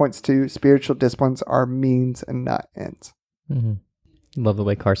kind of points to spiritual disciplines are means and not ends. Love the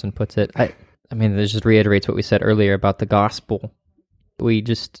way Carson puts it. I mean, this just reiterates what we said earlier about the gospel. We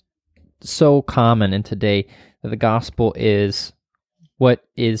just, so common in today that the gospel is what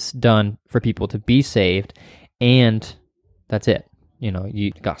is done for people to be saved, and that's it. You know,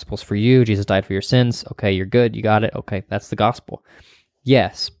 the gospel's for you. Jesus died for your sins. Okay, you're good. You got it. Okay, that's the gospel.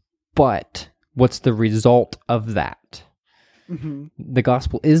 Yes, but what's the result of that? The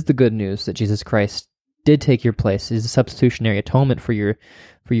gospel is the good news that Jesus Christ did take your place. Is a substitutionary atonement for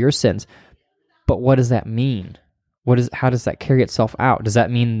your sins. But what does that mean? How does that carry itself out? Does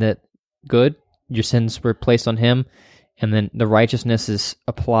that mean that good, your sins were placed on him, and then the righteousness is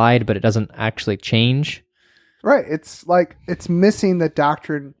applied, but it doesn't actually change? Right. It's like it's missing the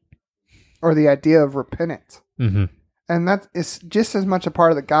doctrine or the idea of repentance. And that is just as much a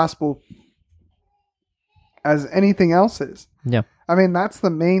part of the gospel as anything else is. Yeah. I mean, that's the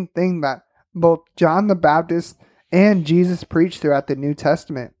main thing that both John the Baptist and Jesus preached throughout the New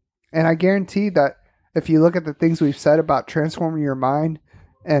Testament. And I guarantee that if you look at the things we've said about transforming your mind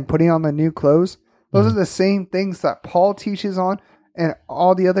and putting on the new clothes, those are the same things that Paul teaches on and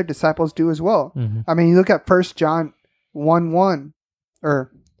all the other disciples do as well. I mean, you look at 1 John 1:1,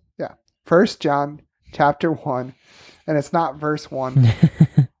 1 John chapter 1, and it's not verse 1,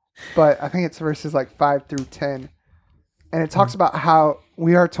 but I think it's verses like 5 through 10. And it talks about how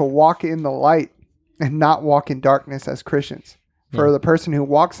we are to walk in the light and not walk in darkness as Christians. For the person who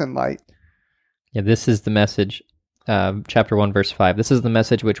walks in light. Yeah, this is the message, chapter 1, verse 5. This is the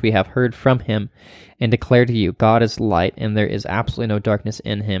message which we have heard from him and declare to you, God is light, and there is absolutely no darkness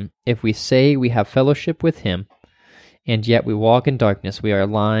in him. If we say we have fellowship with him, and yet we walk in darkness, we are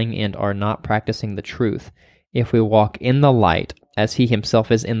lying and are not practicing the truth. If we walk in the light, as he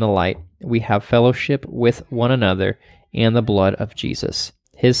himself is in the light, we have fellowship with one another, and the blood of Jesus,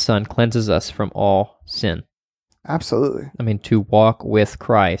 his Son, cleanses us from all sin. Absolutely. I mean, to walk with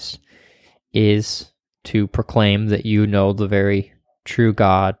Christ is to proclaim that you know the very true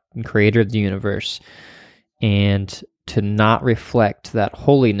God and creator of the universe, and to not reflect that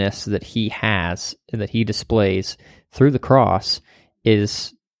holiness that he has and that he displays through the cross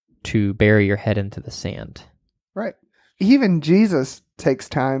is to bury your head into the sand. Right. Even Jesus takes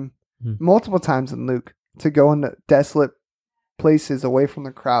time, multiple times in Luke, to go into desolate places away from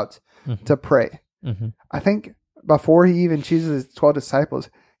the crowds to pray. I think before he even chooses his 12 disciples,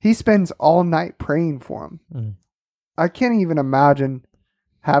 he spends all night praying for them. I can't even imagine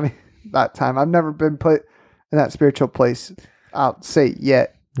having that time. I've never been put in that spiritual place, I'll say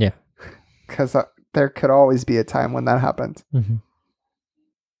yet. Yeah. Because there could always be a time when that happens.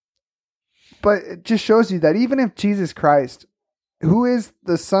 But it just shows you that even if Jesus Christ, who is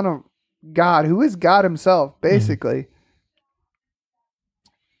the Son of God, who is God himself, basically,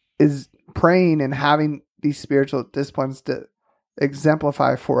 is praying and having these spiritual disciplines to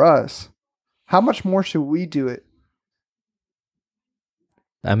exemplify for us, how much more should we do it?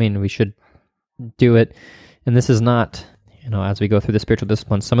 I mean, we should do it. And this is not, as we go through the spiritual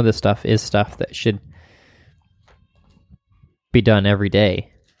disciplines, some of this stuff is stuff that should be done every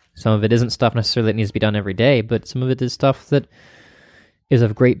day. Some of it isn't stuff necessarily that needs to be done every day, but some of it is stuff that is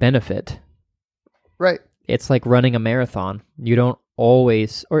of great benefit. Right. It's like running a marathon. You don't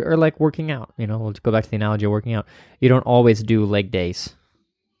always, or like working out, let's go back to the analogy of working out. You don't always do leg days.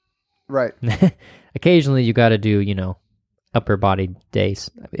 Right. Occasionally you got to do, upper body days.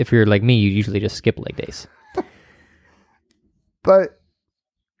 If you're like me, you usually just skip leg days. But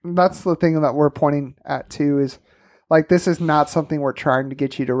that's the thing that we're pointing at too, is like, this is not something we're trying to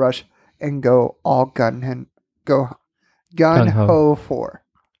get you to rush and go all gun ho for.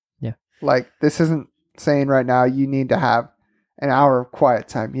 Yeah. Like, this isn't saying right now you need to have an hour of quiet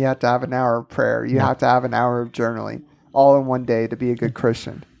time. You have to have an hour of prayer. You have to have an hour of journaling all in one day to be a good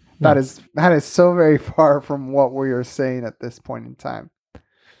Christian. Yeah. That is so very far from what we are saying at this point in time.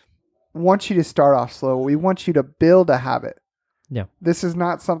 We want you to start off slow. We want you to build a habit. Yeah. This is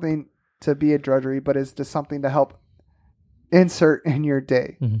not something to be a drudgery, but is just something to help insert in your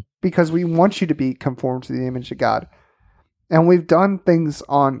day, because we want you to be conformed to the image of God. And we've done things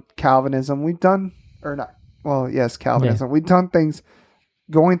on Calvinism. Calvinism. Yeah. We've done things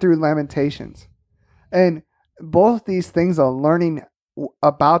going through Lamentations. And both these things on learning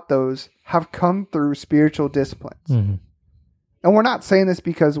about those have come through spiritual disciplines. Mm-hmm. And we're not saying this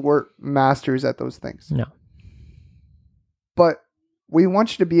because we're masters at those things. No. But we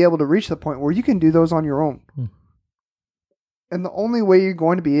want you to be able to reach the point where you can do those on your own. Mm. And the only way you're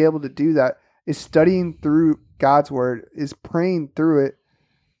going to be able to do that is studying through God's word, is praying through it,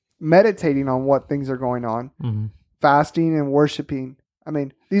 meditating on what things are going on, fasting and worshiping. I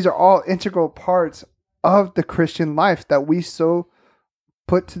mean, these are all integral parts of the Christian life that we so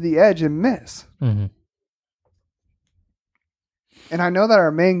put to the edge and miss. Mm-hmm. And I know that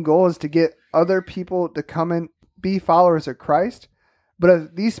our main goal is to get other people to come and be followers of Christ. But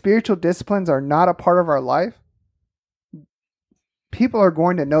if these spiritual disciplines are not a part of our life, people are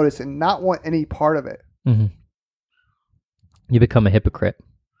going to notice and not want any part of it. Mm-hmm. You become a hypocrite.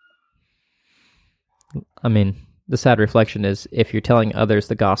 I mean, the sad reflection is if you're telling others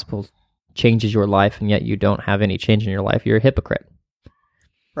the gospel changes your life and yet you don't have any change in your life, you're a hypocrite.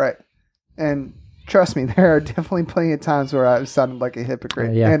 Right. And trust me, there are definitely plenty of times where I've sounded like a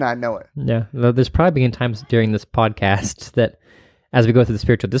hypocrite, and I know it. Yeah. There's probably been times during this podcast that as we go through the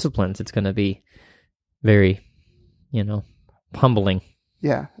spiritual disciplines, it's going to be very, humbling.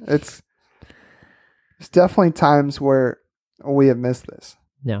 Yeah. It's definitely times where we have missed this.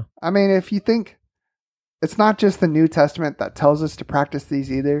 Yeah. I mean, if you think, it's not just the New Testament that tells us to practice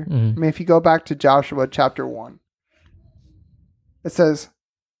these either. Mm-hmm. I mean, if you go back to Joshua chapter 1, it says,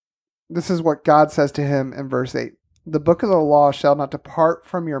 this is what God says to him in verse 8. The book of the law shall not depart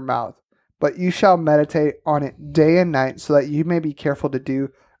from your mouth, but you shall meditate on it day and night, so that you may be careful to do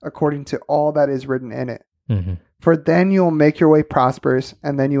according to all that is written in it. Mm-hmm. For then you will make your way prosperous,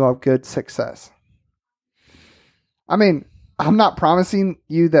 and then you will have good success. I mean, I'm not promising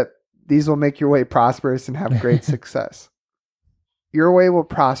you that these will make your way prosperous and have great success. Your way will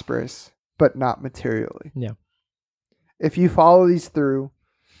prosperous, but not materially. Yeah. If you follow these through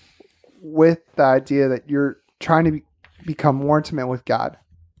with the idea that you're trying to become more intimate with God,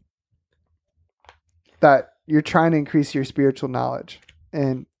 that you're trying to increase your spiritual knowledge,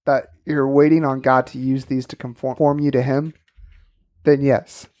 and that you're waiting on God to use these to conform you to Him, then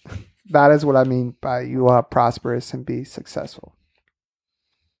yes, that is what I mean by you will have prosperous and be successful.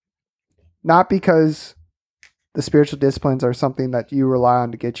 Not because the spiritual disciplines are something that you rely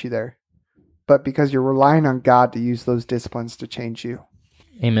on to get you there, but because you're relying on God to use those disciplines to change you.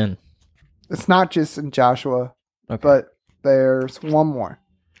 Amen. It's not just in Joshua, Okay. but there's one more.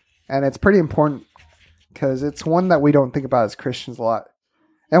 And it's pretty important because it's one that we don't think about as Christians a lot.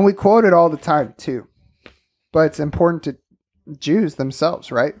 And we quote it all the time too. But it's important to Jews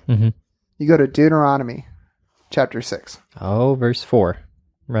themselves, right? Mm-hmm. You go to Deuteronomy chapter 6. Oh, verse 4,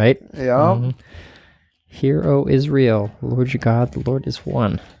 right? Yeah. Mm-hmm. Hear, O Israel, Lord your God, the Lord is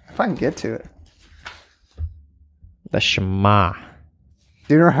one. If I can get to it. The Shema.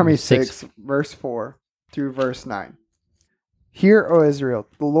 Deuteronomy 6, verse 4 through verse 9. Hear, O Israel,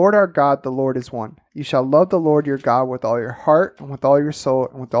 the Lord our God, the Lord is one. You shall love the Lord your God with all your heart, and with all your soul,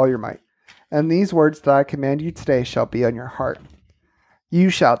 and with all your might. And these words that I command you today shall be on your heart. You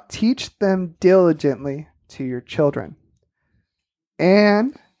shall teach them diligently to your children,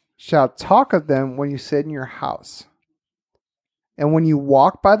 and shall talk of them when you sit in your house, and when you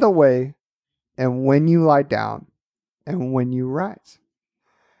walk by the way, and when you lie down, and when you rise.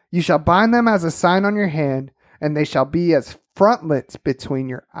 You shall bind them as a sign on your hand, and they shall be as frontlets between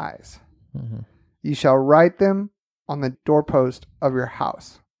your eyes. Mm-hmm. You shall write them on the doorpost of your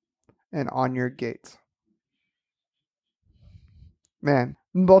house and on your gates. Man,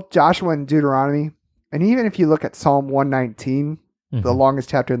 both Joshua and Deuteronomy, and even if you look at Psalm 119, the longest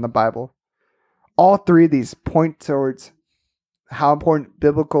chapter in the Bible, all three of these point towards how important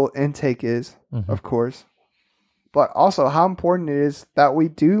biblical intake is, of course, but also how important it is that we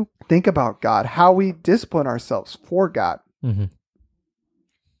do think about God, how we discipline ourselves for God. Mm-hmm.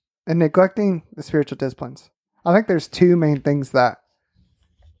 And neglecting the spiritual disciplines. I think there's two main things that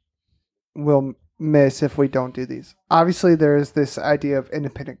we'll miss if we don't do these. Obviously, there's this idea of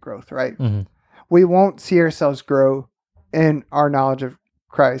independent growth, right? Mm-hmm. We won't see ourselves grow in our knowledge of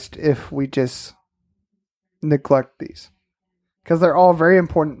Christ if we just neglect these. because they're all very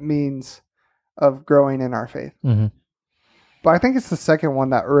important means of growing in our faith. Mm-hmm. But I think it's the second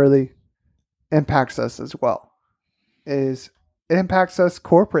one that really impacts us as well. Is it impacts us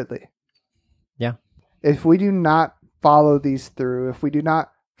corporately. Yeah. If we do not follow these through, if we do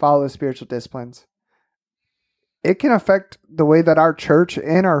not follow the spiritual disciplines, it can affect the way that our church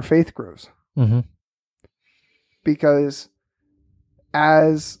and our faith grows. Mm-hmm. Because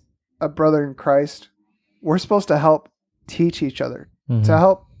as a brother in Christ, we're supposed to help teach each other, to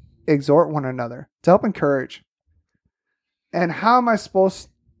help exhort one another, to help encourage. And how am I supposed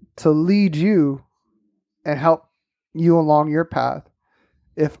to lead you and help you along your path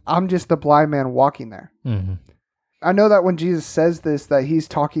if I'm just a blind man walking there? Mm-hmm. I know that when Jesus says this, that he's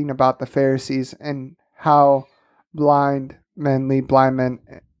talking about the Pharisees and how blind men lead blind men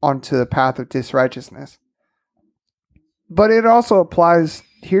onto the path of disrighteousness. But it also applies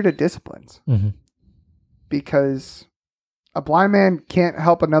here to disciplines. Mm-hmm. Because a blind man can't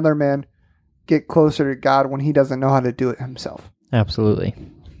help another man get closer to God when he doesn't know how to do it himself. Absolutely.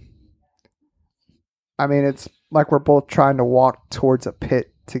 I mean, it's like we're both trying to walk towards a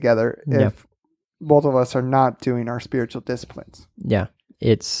pit together if both of us are not doing our spiritual disciplines. Yeah.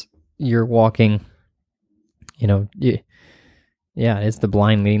 You're walking, it's the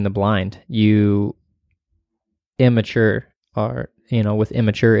blind leading the blind. You immature are, with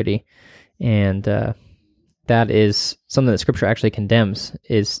immaturity. And that is something that Scripture actually condemns,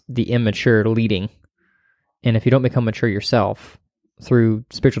 is the immature leading. And if you don't become mature yourself through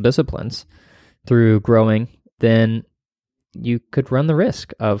spiritual disciplines, through growing, then you could run the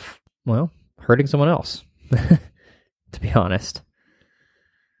risk of, hurting someone else, to be honest.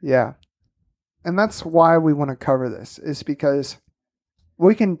 Yeah. And that's why we want to cover this, is because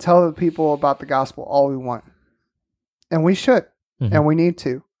we can tell the people about the gospel all we want. And we should. Mm-hmm. And we need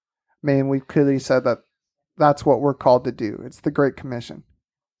to. I mean, we've clearly said that that's what we're called to do. It's the Great Commission.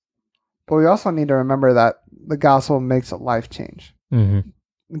 But we also need to remember that the gospel makes a life change. Mm-hmm.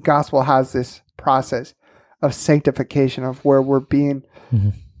 The gospel has this process of sanctification, of where we're being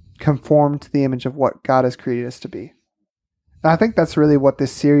conformed to the image of what God has created us to be. And I think that's really what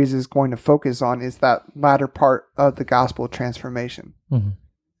this series is going to focus on, is that latter part of the gospel transformation. Mm-hmm.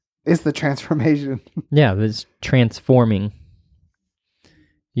 Is the transformation. Yeah, it's transforming.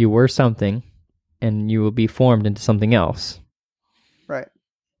 You were something, and you will be formed into something else. Right.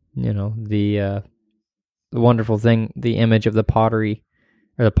 The wonderful thing, the image of the pottery,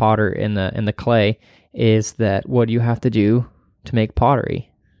 or the potter in the clay, is that what do you have to do to make pottery?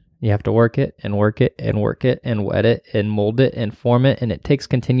 You have to work it and work it and work it and wet it and mold it and form it, and it takes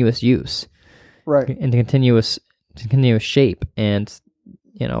continuous use. Right. And continuous shape. And,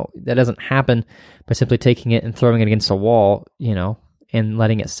 that doesn't happen by simply taking it and throwing it against a wall, and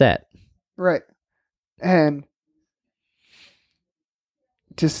letting it set. Right. And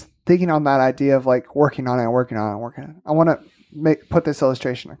just thinking on that idea of like working on it. I want to put this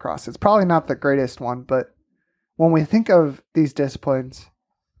illustration across. It's probably not the greatest one, but when we think of these disciplines,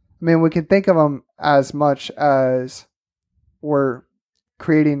 I mean, we can think of them as much as we're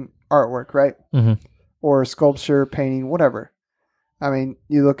creating artwork, right? Mm-hmm. Or sculpture, painting, whatever. I mean,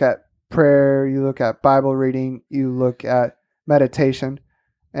 you look at prayer, you look at Bible reading, you look at meditation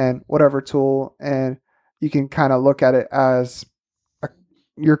and whatever tool, and you can kind of look at it as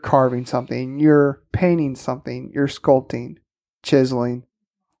you're carving something, you're painting something, you're sculpting, chiseling,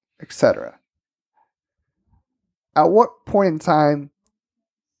 etc. At what point in time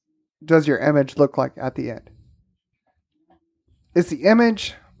does your image look like at the end? Is the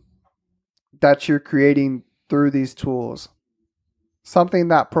image that you're creating through these tools something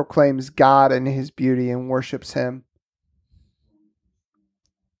that proclaims God and His beauty and worships Him?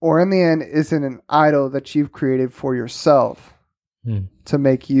 Or in the end, is it an idol that you've created for yourself to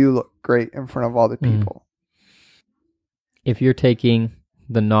make you look great in front of all the people? If you're taking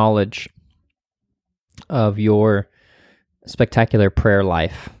the knowledge of your spectacular prayer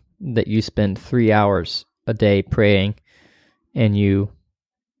life, that you spend 3 hours a day praying, and you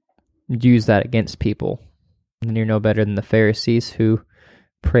use that against people, then you're no better than the Pharisees who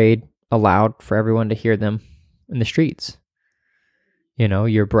prayed aloud for everyone to hear them in the streets.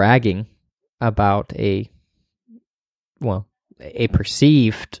 You're bragging about a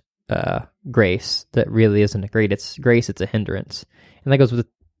perceived grace that really isn't a grace, it's a hindrance. And that goes with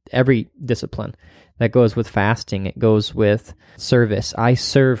every discipline. That goes with fasting. It goes with service. I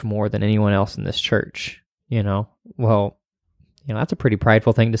serve more than anyone else in this church. That's a pretty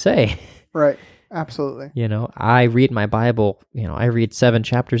prideful thing to say. Right. Absolutely. I read my Bible, I read 7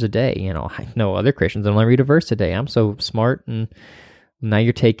 chapters a day. I know other Christians only read a verse a day. I'm so smart. And now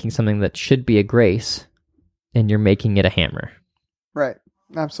you're taking something that should be a grace and you're making it a hammer. Right.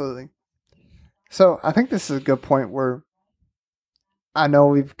 Absolutely. So I think this is a good point where I know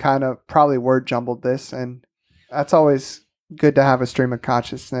we've kind of probably word jumbled this, and that's always good to have a stream of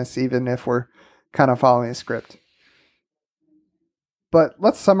consciousness, even if we're kind of following a script. But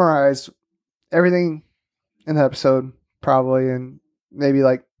let's summarize everything in the episode, probably in maybe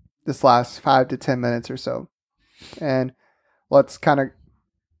like this last 5 to 10 minutes or so. And let's kind of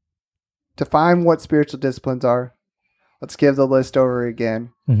define what spiritual disciplines are. Let's give the list over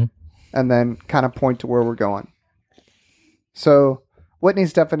again, and then kind of point to where we're going. So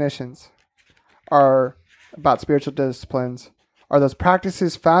Whitney's definitions are about spiritual disciplines are those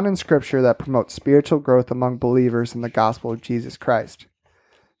practices found in Scripture that promote spiritual growth among believers in the gospel of Jesus Christ.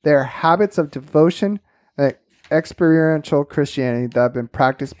 They are habits of devotion and experiential Christianity that have been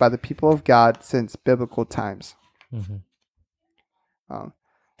practiced by the people of God since biblical times.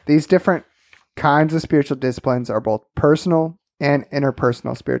 These different kinds of spiritual disciplines are both personal and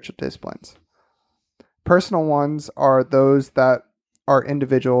interpersonal spiritual disciplines. Personal ones are those that are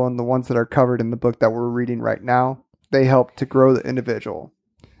individual, and the ones that are covered in the book that we're reading right now, they help to grow the individual.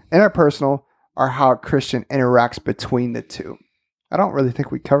 Interpersonal are how a Christian interacts between the two. I don't really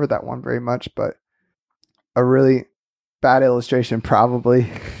think we covered that one very much, but a really bad illustration probably,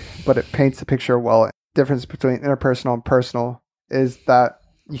 but it paints the picture well. The difference between interpersonal and personal is that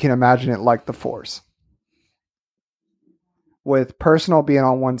you can imagine it like the Force, with personal being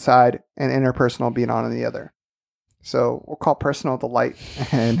on one side and interpersonal being on the other. So we'll call personal the light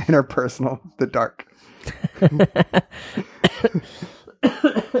and interpersonal the dark.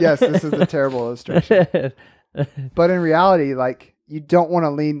 Yes, this is a terrible illustration. But in reality, like, you don't want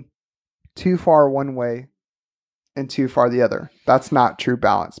to lean too far one way and too far the other. That's not true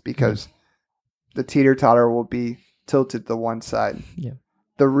balance, because the teeter-totter will be tilted to one side. Yeah.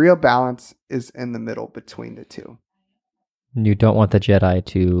 The real balance is in the middle between the two. You don't want the Jedi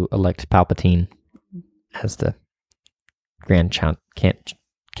to elect Palpatine as the Grand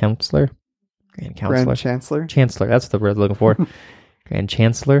Counselor? Grand Chancellor? Chancellor, that's the word I'm looking for. Grand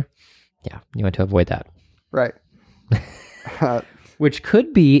Chancellor. Yeah, you want to avoid that. Right. Which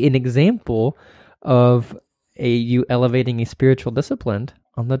could be an example of you elevating a spiritual discipline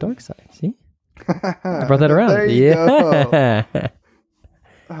on the dark side. See? I brought that around. There you go.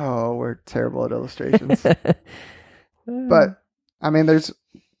 Oh, we're terrible at illustrations. But, I mean, there's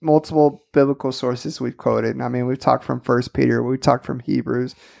multiple biblical sources we've quoted. I mean, we've talked from 1 Peter, we've talked from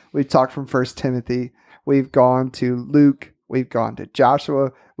Hebrews, we've talked from 1 Timothy, we've gone to Luke, we've gone to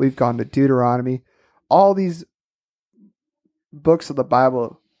Joshua, we've gone to Deuteronomy. All these books of the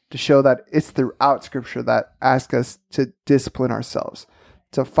Bible to show that it's throughout Scripture that ask us to discipline ourselves,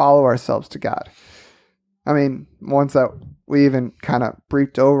 to follow ourselves to God. I mean, ones that we even kind of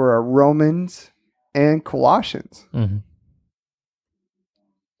briefed over are Romans and Colossians.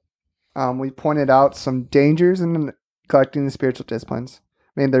 We pointed out some dangers in neglecting the spiritual disciplines.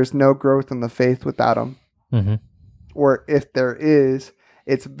 I mean, there's no growth in the faith without them. Or if there is,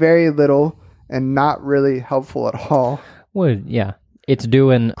 it's very little and not really helpful at all. Well, yeah. It's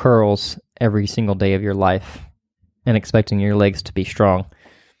doing curls every single day of your life and expecting your legs to be strong.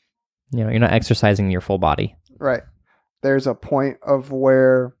 You know, you're not exercising your full body. Right. There's a point of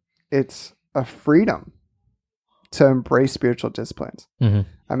where it's a freedom to embrace spiritual disciplines.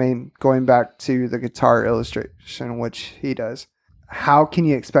 I mean, going back to the guitar illustration, which he does, how can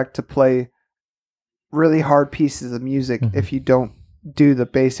you expect to play really hard pieces of music if you don't do the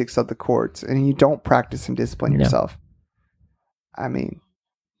basics of the chords and you don't practice and discipline yourself? I mean,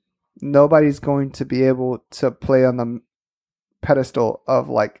 nobody's going to be able to play on the pedestal of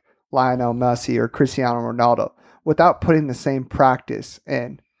like Lionel Messi or Cristiano Ronaldo without putting the same practice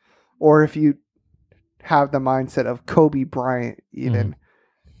in. Or if you have the mindset of Kobe Bryant, even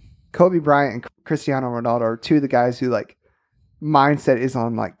Kobe Bryant and Cristiano Ronaldo are two of the guys who like mindset is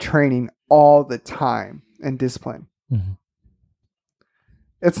on like training all the time and discipline.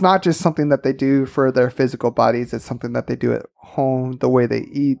 It's not just something that they do for their physical bodies. It's something that they do at home, the way they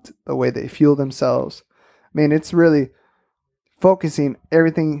eat, the way they fuel themselves. I mean, it's really focusing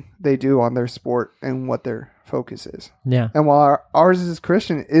everything they do on their sport and what their focus is. Yeah. And while ours as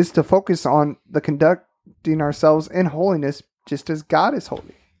Christian is to focus on the conducting ourselves in holiness, just as God is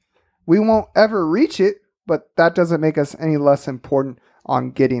holy. We won't ever reach it, but that doesn't make us any less important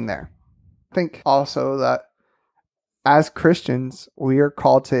on getting there. I think also that as Christians, we are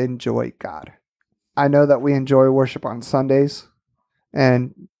called to enjoy God. I know that we enjoy worship on Sundays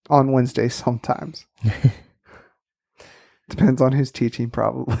and on Wednesdays sometimes. Depends on who's teaching,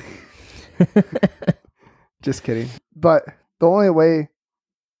 probably. Just kidding. But the only way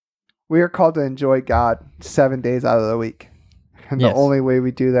we are called to enjoy God 7 days out of the week. And Yes. the only way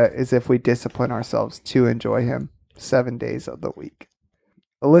we do that is if we discipline ourselves to enjoy Him 7 days of the week.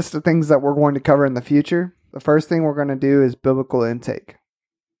 A list of things that we're going to cover in the future. The first thing we're going to do is biblical intake.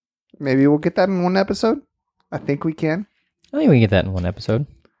 Maybe we'll get that in one episode. I think we can. I think we can get that in one episode.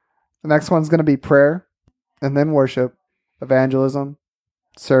 The next one's going to be prayer, and then worship, evangelism,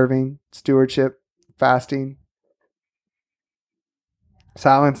 serving, stewardship, fasting,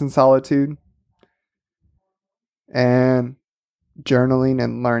 silence and solitude, and journaling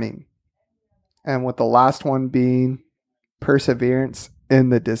and learning. And with the last one being perseverance in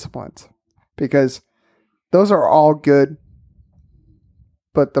the disciplines. Because those are all good,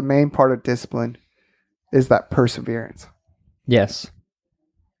 but the main part of discipline is that perseverance. Yes.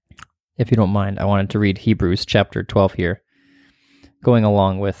 If you don't mind, I wanted to read Hebrews chapter 12 here, going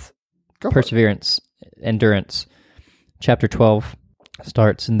along with perseverance, endurance. Chapter 12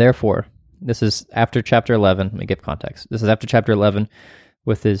 starts, and therefore, this is after chapter 11. Let me give context. This is after chapter 11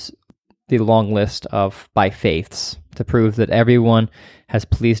 with the long list of by faiths to prove that everyone has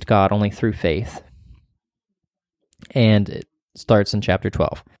pleased God only through faith. And it starts in chapter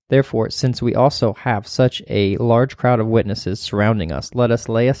 12. Therefore, since we also have such a large crowd of witnesses surrounding us, let us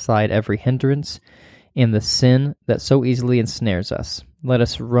lay aside every hindrance and the sin that so easily ensnares us. Let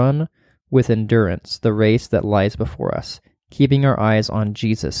us run with endurance the race that lies before us, keeping our eyes on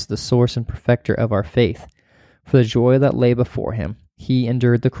Jesus, the source and perfecter of our faith. For the joy that lay before him, he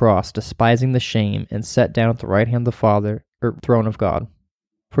endured the cross, despising the shame, and sat down at the right hand of the Father, or throne of God.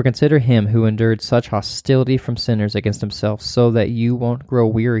 For consider him who endured such hostility from sinners against himself, so that you won't grow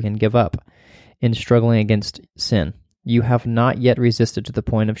weary and give up in struggling against sin. You have not yet resisted to the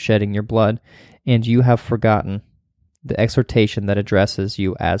point of shedding your blood, and you have forgotten the exhortation that addresses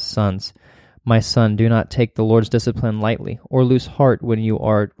you as sons. My son, do not take the Lord's discipline lightly, or lose heart when you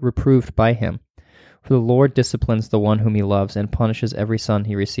are reproved by him. For the Lord disciplines the one whom he loves, and punishes every son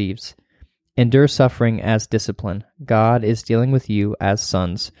he receives. Endure suffering as discipline. God is dealing with you as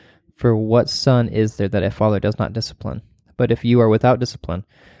sons. For what son is there that a father does not discipline? But if you are without discipline,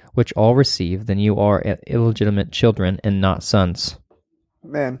 which all receive, then you are illegitimate children and not sons.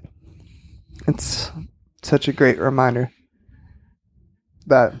 Man, it's such a great reminder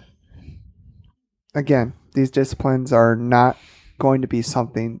that, again, these disciplines are not going to be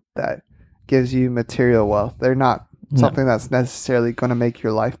something that gives you material wealth. They're not something that's necessarily going to make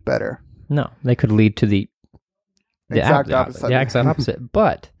your life better. No, they could lead to the exact opposite. The exact opposite.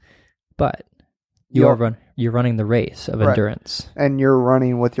 But you're running the race of endurance. And you're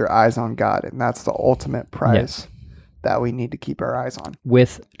running with your eyes on God, and that's the ultimate prize that we need to keep our eyes on.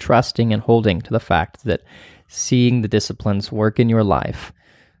 With trusting and holding to the fact that seeing the disciplines work in your life,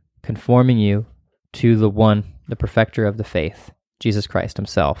 conforming you to the perfecter of the faith, Jesus Christ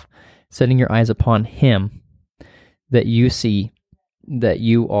himself, setting your eyes upon him, that you see that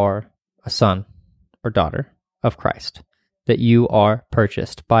you are a son or daughter of Christ, that you are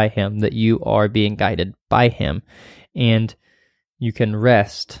purchased by him, that you are being guided by him, and you can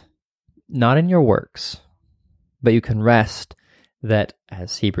rest not in your works, but you can rest that,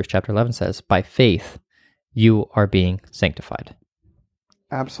 as Hebrews chapter 11 says, by faith you are being sanctified.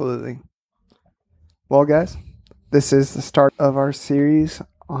 Absolutely. Well, guys, this is the start of our series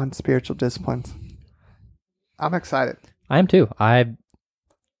on spiritual disciplines. I'm excited. I am too. I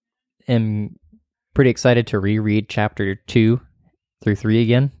am pretty excited to reread chapter 2 through 3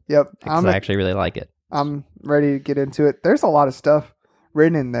 again. Yep. Because I actually really like it. I'm ready to get into it. There's a lot of stuff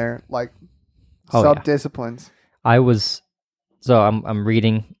written in there, like sub-disciplines. I'm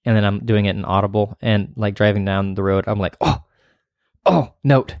reading, and then I'm doing it in Audible, and like driving down the road, I'm like,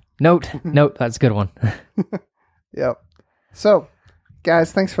 note, that's a good one. Yep. So,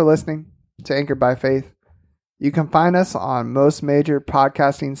 guys, thanks for listening to Anchored by Faith. You can find us on most major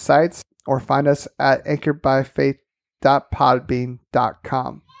podcasting sites, or find us at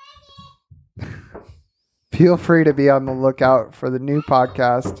anchoredbyfaith.podbean.com. Feel free to be on the lookout for the new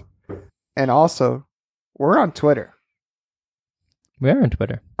podcast. And also, we're on Twitter. We are on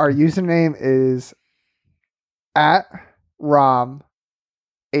Twitter. Our username is at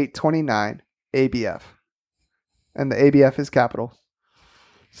ROM829ABF. And the ABF is capital.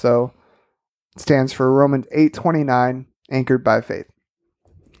 So it stands for Romans 8:29, Anchored by Faith.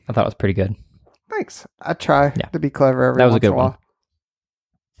 I thought it was pretty good. Thanks. I try to be clever every once in a while.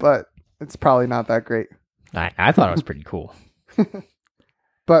 But it's probably not that great. I thought it was pretty cool.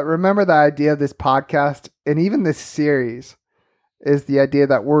 But remember, the idea of this podcast and even this series is the idea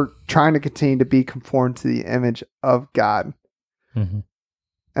that we're trying to continue to be conformed to the image of God. Mm-hmm.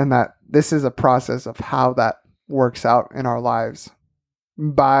 And that this is a process of how that works out in our lives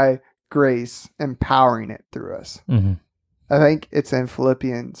by grace empowering it through us. Mm-hmm. I think it's in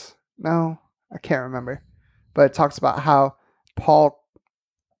Philippians. No, I can't remember. But it talks about how Paul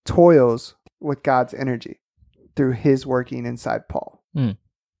toils with God's energy through his working inside Paul. Mm.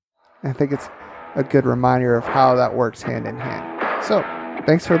 I think it's a good reminder of how that works hand in hand. So,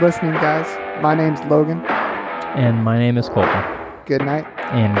 thanks for listening, guys. My name's Logan. And my name is Colton. Good night.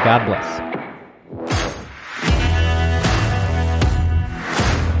 And God bless.